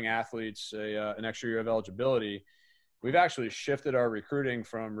spring athletes an extra year of eligibility, we've actually shifted our recruiting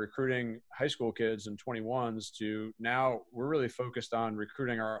from recruiting high school kids and 21s to now we're really focused on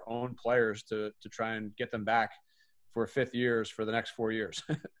recruiting our own players to try and get them back for 5th years for the next 4 years.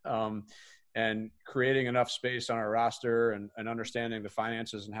 And creating enough space on our roster and understanding the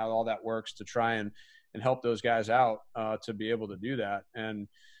finances and how all that works to try and help those guys out to be able to do that. And,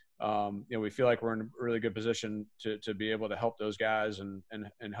 we feel like we're in a really good position to be able to help those guys and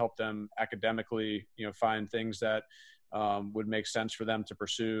help them academically, find things that would make sense for them to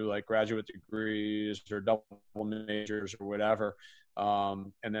pursue, like graduate degrees or double majors or whatever.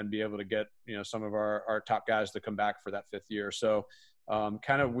 And then be able to get, some of our top guys to come back for that 5th year. So,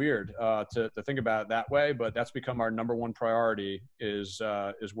 kind of weird to think about it that way, but that's become our number one priority is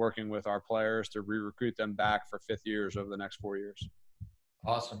working with our players to re-recruit them back for 5th years over the next 4 years.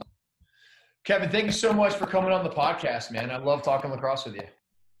 Awesome. Kevin, thank you so much for coming on the podcast, man. I love talking lacrosse with you.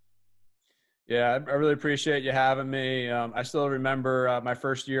 Yeah, I really appreciate you having me. I still remember my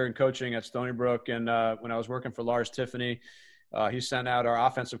first year in coaching at Stony Brook, and when I was working for Lars Tiffany, he sent out our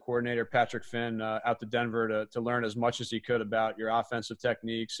offensive coordinator, Patrick Finn, out to Denver to learn as much as he could about your offensive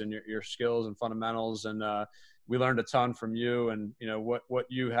techniques and your skills and fundamentals. And we learned a ton from you, and, what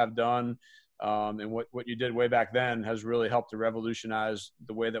you have done and what you did way back then has really helped to revolutionize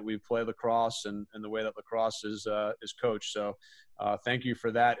the way that we play lacrosse and the way that lacrosse is coached. So thank you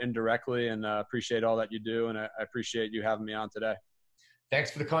for that indirectly, and appreciate all that you do. And I appreciate you having me on today.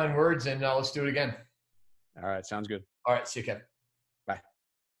 Thanks for the kind words, and let's do it again. All right. Sounds good. All right. See you, Kevin.